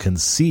chassis, and you can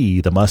see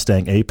the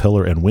Mustang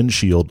A-pillar and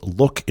windshield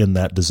look in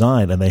that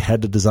design, and they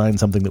had to design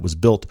something that was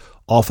built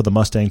off of the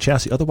Mustang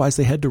chassis. Otherwise,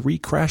 they had to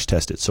re-crash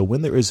test it. So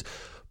when there is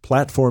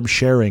platform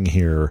sharing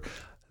here,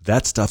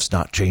 that stuff's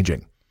not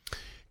changing.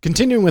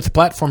 Continuing with the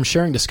platform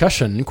sharing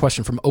discussion,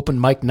 question from Open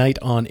Mike Knight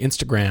on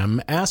Instagram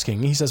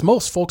asking, he says,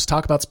 most folks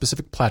talk about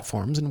specific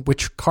platforms and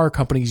which car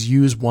companies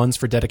use ones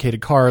for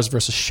dedicated cars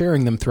versus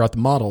sharing them throughout the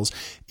models.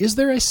 Is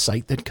there a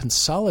site that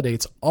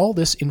consolidates all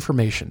this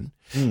information?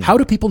 How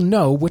do people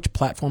know which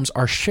platforms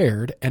are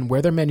shared and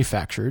where they're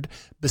manufactured?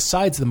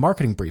 Besides the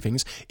marketing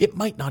briefings, it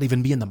might not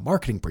even be in the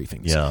marketing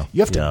briefings. Yeah,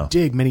 you have to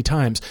dig many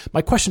times.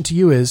 My question to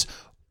you is,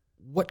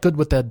 what good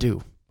would that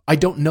do? I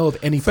don't know of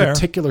any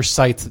particular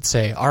sites that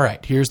say, all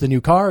right, here's the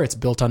new car, it's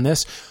built on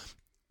this.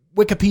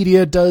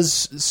 Wikipedia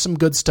does some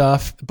good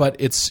stuff, but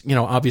it's,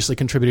 obviously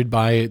contributed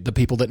by the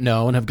people that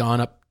know and have gone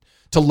up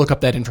to look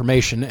up that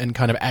information and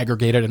kind of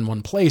aggregate it in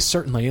one place.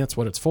 Certainly, that's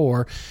what it's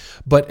for.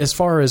 But as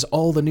far as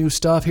all the new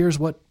stuff, here's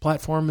what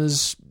platform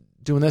is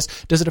doing this.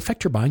 Does it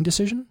affect your buying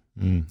decision?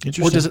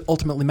 Interesting. Or does it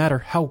ultimately matter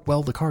how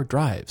well the car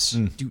drives?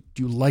 Do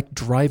you like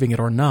driving it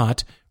or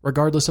not,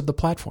 regardless of the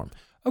platform?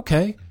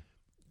 Okay.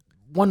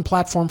 One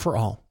platform for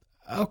all.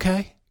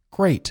 Okay,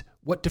 great.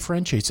 What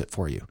differentiates it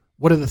for you?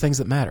 What are the things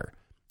that matter?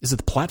 Is it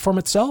the platform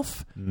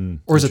itself?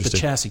 Or is it the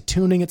chassis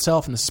tuning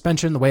itself and the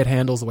suspension, the way it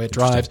handles, the way it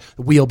drives,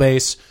 the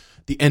wheelbase,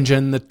 the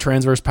engine, the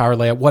transverse power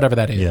layout, whatever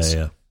that is?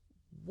 Yeah.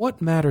 What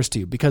matters to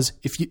you? Because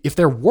if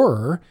there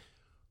were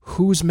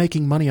who's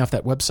making money off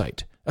that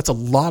website? That's a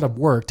lot of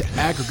work to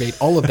aggregate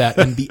all of that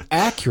and be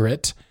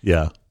accurate.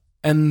 Yeah.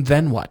 And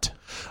then what?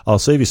 I'll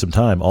save you some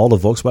time. All the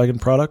Volkswagen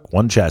product,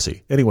 one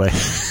chassis. Anyway,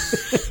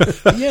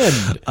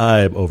 The end.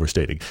 I'm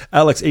overstating.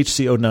 Alex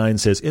HC09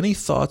 says, any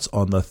thoughts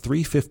on the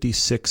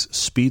 356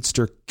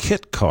 Speedster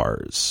kit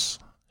cars?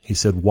 He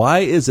said, why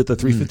is it the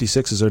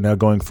 356s are now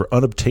going for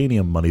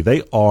unobtainium money?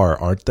 They are,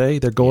 aren't they?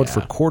 They're going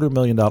for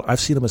 $250,000. I've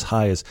seen them as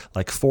high as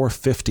like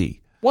 $450,000.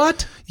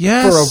 What?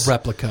 Yes. For a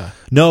replica.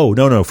 No,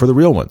 for the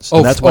real ones.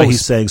 And that's why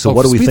he's saying, so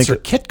what do we think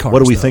of kit cars?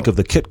 What do we think of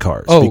the kit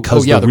cars?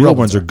 The real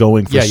ones are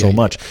going for so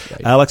much.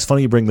 Yeah. Alex,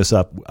 funny you bring this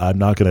up. I'm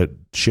not going to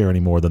share any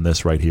more than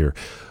this right here.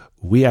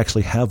 We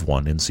actually have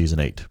one in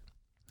season 8.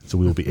 So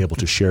we will be able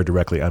to share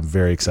directly. I'm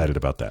very excited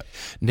about that.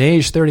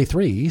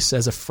 Nage33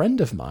 says a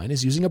friend of mine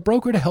is using a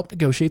broker to help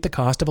negotiate the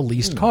cost of a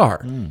leased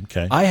car.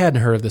 Okay. I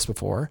hadn't heard of this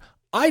before.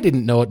 I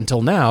didn't know it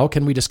until now.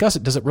 Can we discuss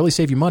it? Does it really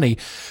save you money?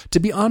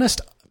 To be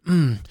honest,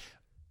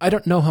 I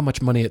don't know how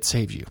much money it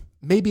saves you.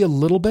 Maybe a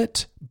little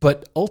bit,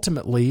 but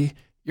ultimately,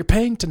 you're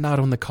paying to not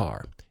own the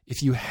car.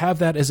 If you have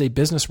that as a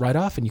business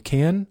write-off and you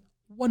can,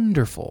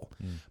 wonderful.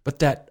 But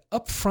that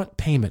upfront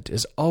payment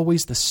is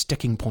always the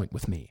sticking point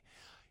with me.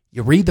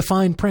 You read the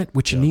fine print,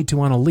 which you need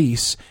to on a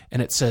lease, and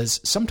it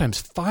says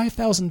sometimes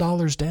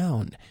 $5,000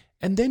 down.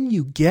 And then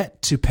you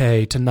get to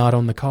pay to not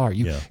own the car.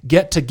 You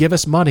get to give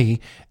us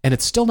money, and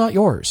it's still not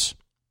yours.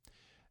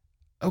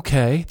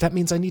 Okay, that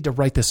means I need to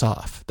write this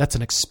off. That's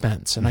an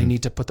expense, and I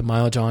need to put the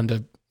mileage on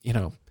to,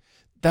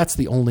 that's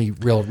the only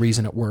real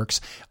reason it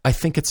works. I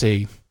think it's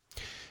a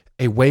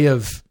way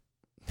of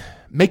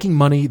making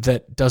money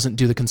that doesn't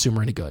do the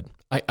consumer any good.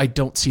 I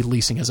don't see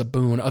leasing as a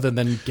boon other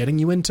than getting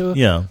you into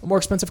a more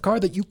expensive car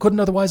that you couldn't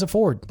otherwise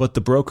afford. But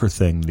the broker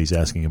thing that he's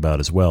asking about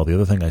as well, the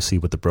other thing I see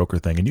with the broker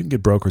thing, and you can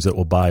get brokers that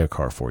will buy a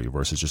car for you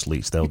versus just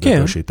lease. They'll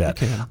negotiate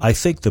that. I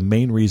think the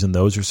main reason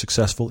those are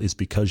successful is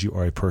because you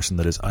are a person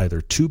that is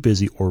either too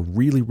busy or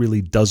really,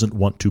 really doesn't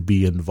want to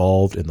be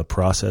involved in the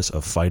process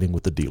of fighting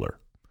with the dealer.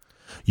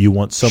 You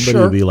want somebody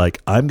to be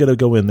like, I'm going to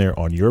go in there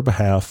on your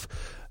behalf.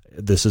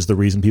 This is the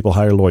reason people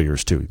hire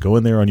lawyers too. Go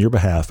in there on your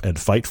behalf and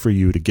fight for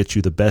you to get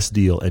you the best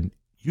deal. And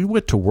you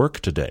went to work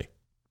today.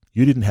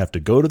 You didn't have to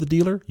go to the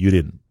dealer. You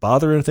didn't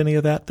bother with any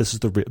of that. This is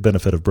the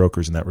benefit of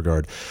brokers in that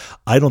regard.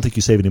 I don't think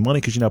you save any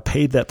money because you now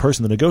paid that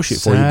person to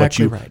negotiate for you, but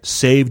you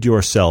saved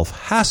yourself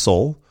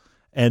hassle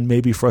and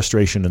maybe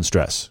frustration and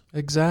stress.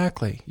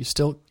 Exactly.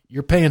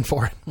 You're paying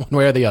for it one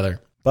way or the other.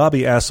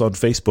 Bobby asks on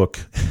Facebook,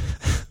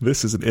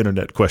 this is an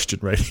internet question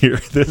right here.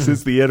 This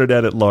is the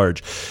internet at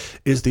large.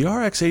 Is the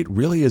RX-8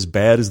 really as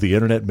bad as the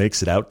internet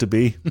makes it out to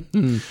be?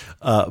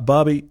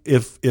 Bobby,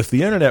 if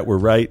the internet were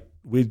right,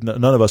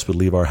 none of us would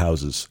leave our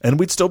houses, and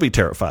we'd still be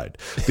terrified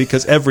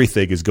because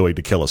everything is going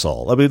to kill us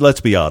all. I mean,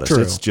 let's be honest.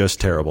 True. It's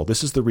just terrible.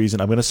 This is the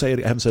reason. I'm going to say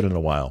it. I haven't said it in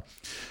a while.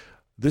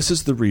 This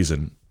is the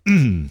reason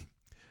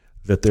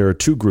that there are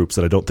two groups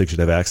that I don't think should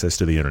have access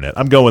to the internet.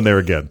 I'm going there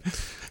again.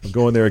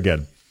 Two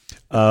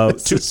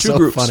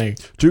groups. Funny.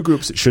 Two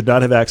groups that should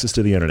not have access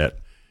to the internet: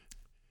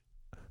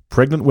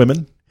 pregnant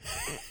women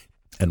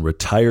and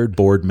retired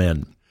bored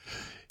men.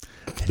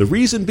 The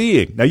reason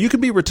being, now you can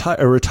be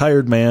a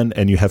retired man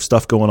and you have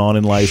stuff going on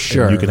in life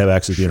and you can have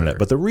access to the internet.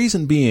 But the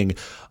reason being,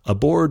 a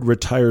bored,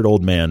 retired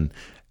old man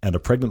and a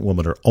pregnant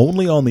woman are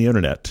only on the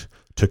internet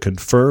to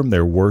confirm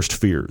their worst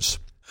fears.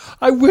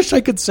 I wish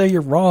I could say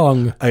you're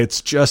wrong.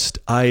 It's just,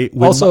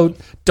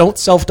 don't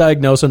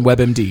self-diagnose on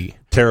WebMD.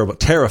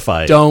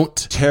 Terrified.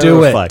 Don't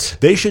do it.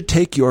 They should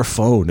take your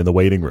phone in the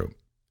waiting room.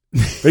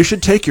 They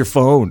should take your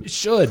phone. It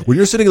should. When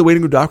you're sitting in the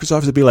waiting room doctor's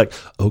office, it'd be like,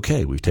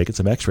 okay, we've taken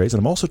some x-rays, and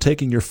I'm also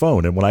taking your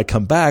phone. And when I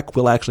come back,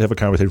 we'll actually have a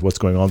conversation of what's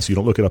going on so you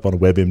don't look it up on a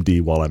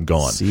WebMD while I'm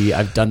gone. See,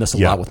 I've done this a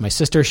lot with my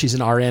sister. She's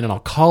an RN, and I'll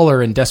call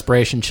her in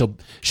desperation.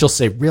 She'll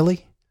say,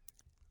 really?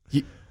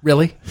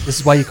 Really? This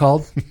is why you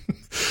called?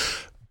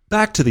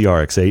 Back to the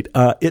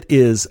RX-8. It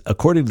is,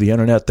 according to the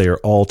internet, they are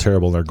all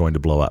terrible and they're going to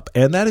blow up.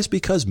 And that is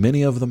because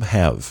many of them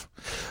have.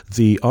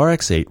 The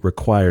RX-8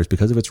 requires,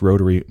 because of its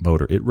rotary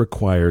motor, it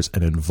requires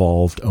an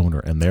involved owner.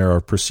 And there are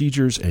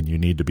procedures, and you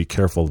need to be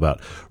careful about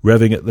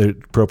revving it the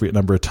appropriate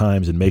number of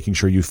times and making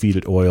sure you feed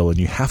it oil. And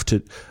you have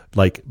to,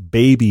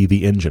 baby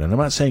the engine. And I'm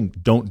not saying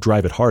don't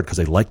drive it hard because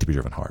they like to be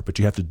driven hard, but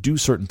you have to do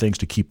certain things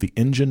to keep the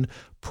engine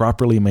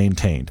properly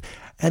maintained.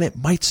 And it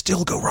might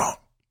still go wrong.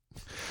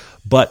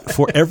 But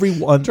for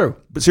everyone,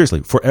 but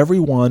seriously, for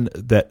everyone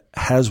that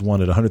has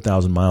one at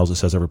 100,000 miles that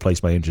says I've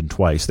replaced my engine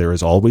twice, there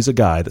is always a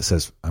guy that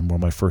says, I'm on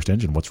my first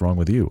engine. What's wrong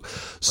with you?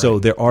 So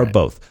there are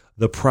both.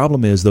 The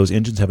problem is those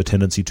engines have a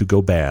tendency to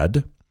go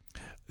bad.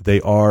 They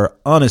are,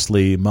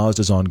 honestly,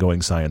 Mazda's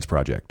ongoing science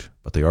project,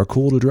 but they are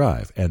cool to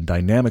drive. And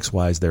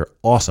dynamics-wise, they're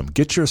awesome.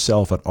 Get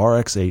yourself an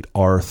RX-8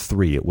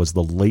 R3. It was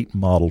the late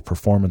model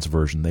performance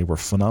version. They were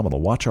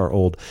phenomenal. Watch our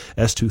old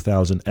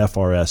S2000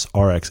 FRS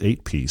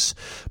RX-8 piece,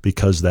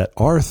 because that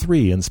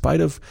R3, in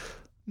spite of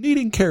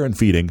needing care and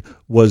feeding,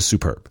 was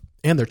superb.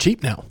 And they're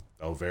cheap now.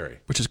 Oh, very.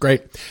 Which is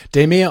great.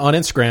 Damia on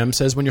Instagram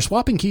says, when you're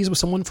swapping keys with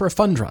someone for a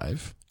fun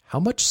drive, how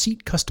much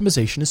seat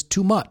customization is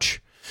too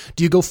much?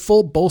 Do you go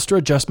full bolster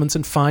adjustments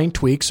and fine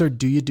tweaks, or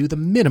do you do the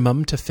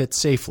minimum to fit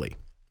safely?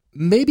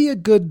 Maybe a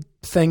good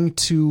thing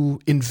to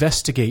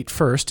investigate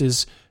first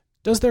is,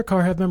 does their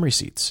car have memory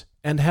seats?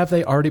 And have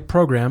they already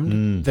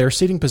programmed their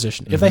seating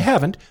position? If they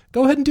haven't,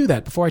 go ahead and do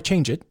that before I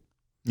change it.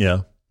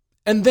 Yeah.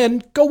 And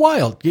then go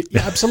wild.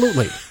 Yeah,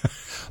 absolutely.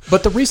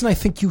 But the reason I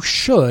think you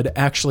should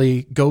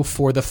actually go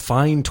for the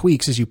fine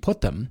tweaks as you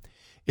put them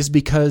is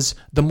because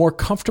the more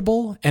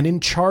comfortable and in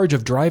charge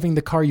of driving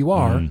the car you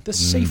are, the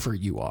safer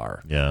you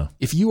are. Yeah.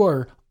 If you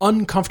are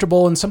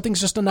uncomfortable and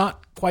something's just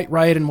not quite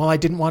right, and I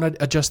didn't want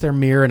to adjust their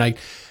mirror and I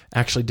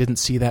actually didn't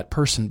see that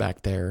person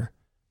back there,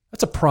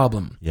 that's a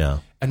problem. Yeah.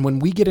 And when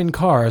we get in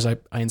cars, I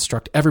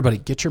instruct everybody,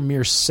 get your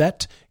mirror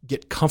set,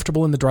 get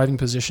comfortable in the driving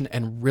position,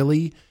 and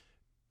really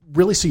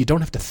so you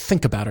don't have to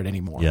think about it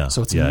anymore. Yeah.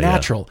 So it's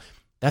natural. Yeah.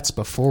 That's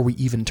before we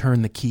even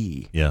turn the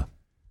key. Yeah.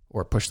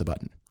 Or push the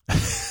button.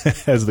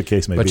 As the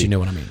case may be. But you know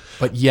what I mean.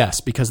 But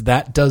yes, because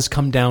that does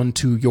come down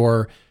to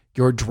your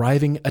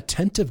driving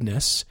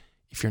attentiveness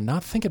if you're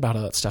not thinking about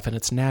all that stuff and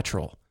it's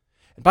natural.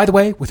 And by the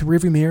way, with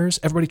rearview mirrors,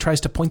 everybody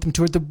tries to point them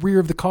toward the rear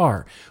of the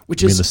car,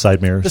 which is the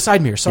side mirrors? The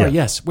side mirror, sorry,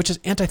 yes, which is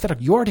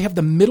antithetical. You already have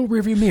the middle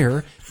rearview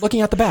mirror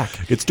looking at the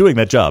back. It's doing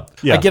that job.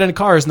 Yeah. I get in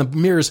cars and the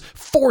mirror's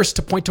forced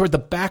to point toward the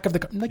back of the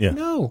car. I'm like,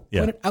 no,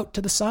 point it out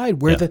to the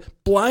side where the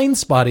blind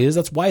spot is.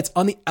 That's why it's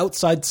on the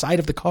outside side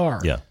of the car.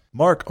 Yeah.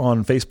 Mark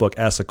on Facebook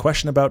asks a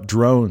question about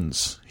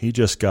drones. He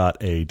just got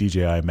a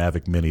DJI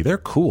Mavic Mini. They're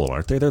cool,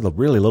 aren't they? They're the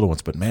really little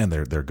ones, but man,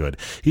 they're good.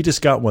 He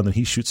just got one and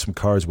he shoots some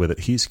cars with it.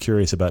 He's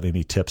curious about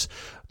any tips.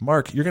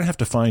 Mark, you're going to have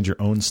to find your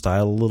own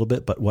style a little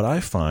bit, but what I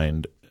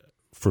find,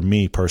 for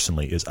me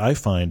personally, is I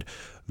find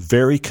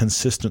very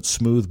consistent,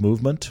 smooth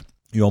movement.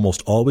 You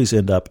almost always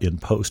end up in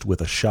post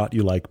with a shot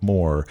you like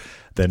more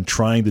than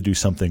trying to do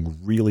something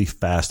really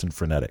fast and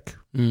frenetic.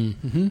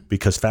 Mm-hmm.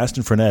 Because fast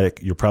and frenetic,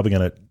 you're probably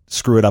going to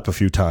screw it up a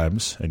few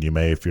times, and you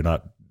may, if you're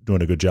not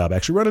doing a good job,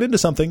 actually run it into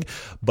something,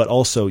 but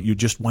also you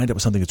just wind up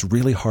with something that's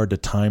really hard to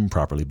time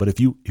properly. But if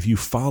you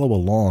follow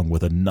along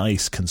with a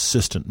nice,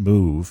 consistent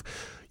move,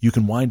 you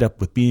can wind up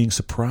with being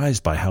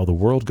surprised by how the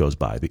world goes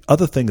by. The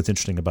other thing that's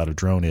interesting about a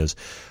drone is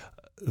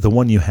the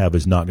one you have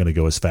is not going to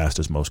go as fast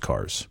as most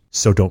cars.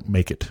 So don't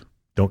make it.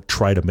 Don't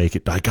try to make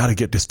it. I got to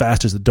get as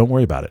fast as it. Don't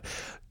worry about it.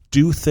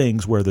 Do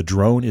things where the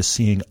drone is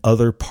seeing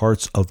other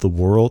parts of the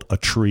world, a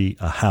tree,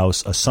 a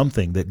house, a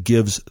something that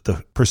gives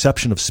the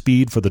perception of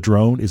speed for the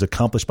drone is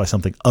accomplished by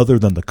something other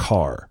than the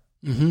car.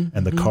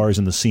 And the car is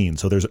in the scene.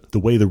 So there's the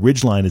way the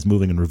ridgeline is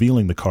moving and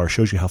revealing the car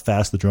shows you how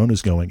fast the drone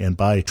is going. And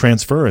by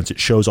transference, it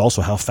shows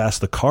also how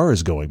fast the car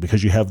is going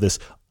because you have this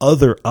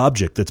other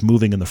object that's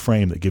moving in the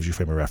frame that gives you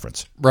frame of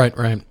reference. Right.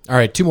 All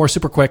right, two more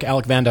super quick.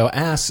 Alec Vando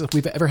asks if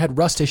we've ever had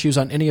rust issues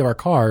on any of our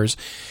cars.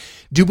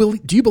 Do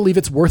you believe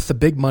it's worth the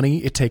big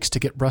money it takes to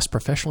get rust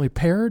professionally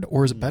repaired,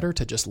 or is it better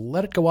to just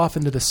let it go off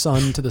into the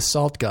sun to the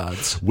salt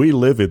gods? We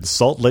live in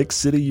Salt Lake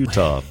City,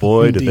 Utah.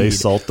 Boy, did they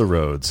salt the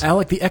roads.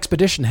 Alec, the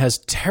Expedition has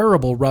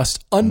terrible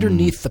rust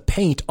underneath the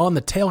paint on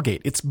the tailgate.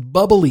 It's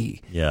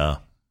bubbly. Yeah.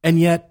 And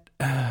yet,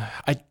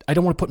 I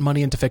don't want to put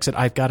money in to fix it.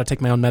 I've got to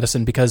take my own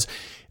medicine because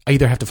I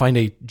either have to find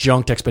a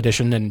junked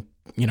Expedition and,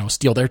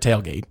 steal their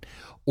tailgate,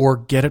 or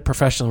get it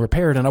professionally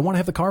repaired. And I want to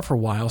have the car for a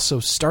while, so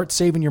start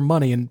saving your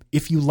money. And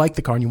if you like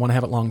the car and you want to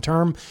have it long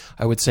term,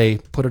 I would say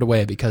put it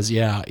away because,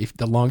 if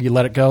the longer you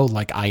let it go,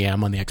 like I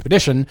am on the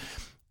Expedition,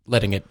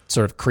 letting it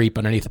sort of creep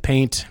underneath the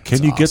paint.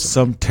 Can you get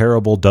some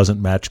terrible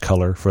doesn't match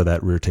color for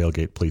that rear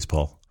tailgate, please,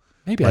 Paul?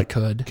 Maybe I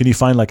could. Can you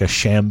find like a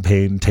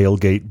champagne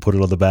tailgate, put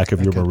it on the back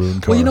of your maroon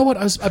car? Well, you know what?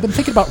 I've been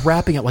thinking about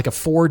wrapping it like a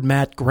Ford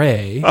matte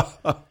gray,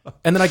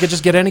 and then I could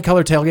just get any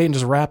color tailgate and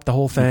just wrap the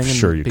whole thing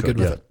and be good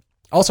with it.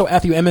 Also,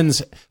 Matthew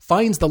Emmons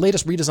finds the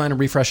latest redesign and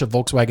refresh of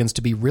Volkswagens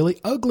to be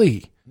really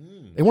ugly.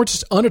 They weren't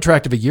just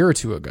unattractive a year or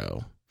two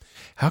ago.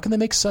 How can they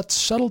make such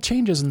subtle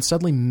changes and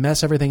suddenly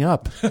mess everything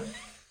up?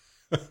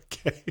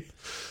 Okay.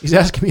 He's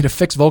asking me to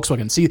fix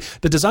Volkswagen. See,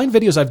 the design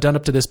videos I've done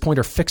up to this point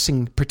are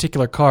fixing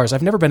particular cars.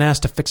 I've never been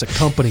asked to fix a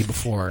company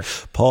before.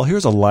 Paul,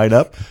 here's a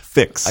lineup.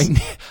 Fix.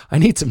 I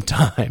need some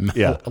time,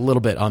 a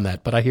little bit on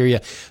that, but I hear you.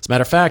 As a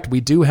matter of fact,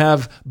 we do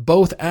have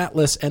both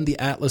Atlas and the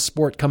Atlas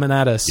Sport coming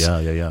at us.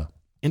 Yeah.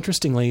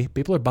 Interestingly,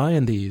 people are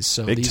buying these,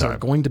 so Big these time. are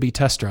going to be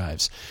test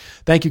drives.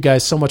 Thank you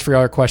guys so much for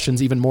your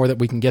questions, even more that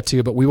we can get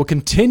to, but we will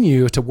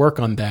continue to work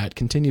on that,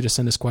 continue to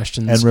send us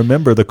questions. And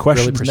remember, the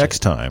questions next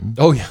time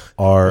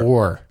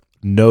are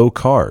no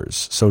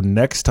cars. So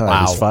next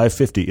time is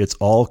 550. It's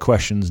all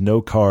questions,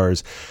 no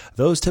cars.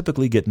 Those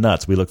typically get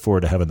nuts. We look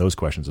forward to having those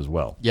questions as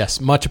well.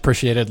 Yes, much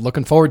appreciated.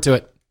 Looking forward to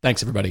it.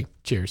 Thanks, everybody.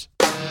 Cheers.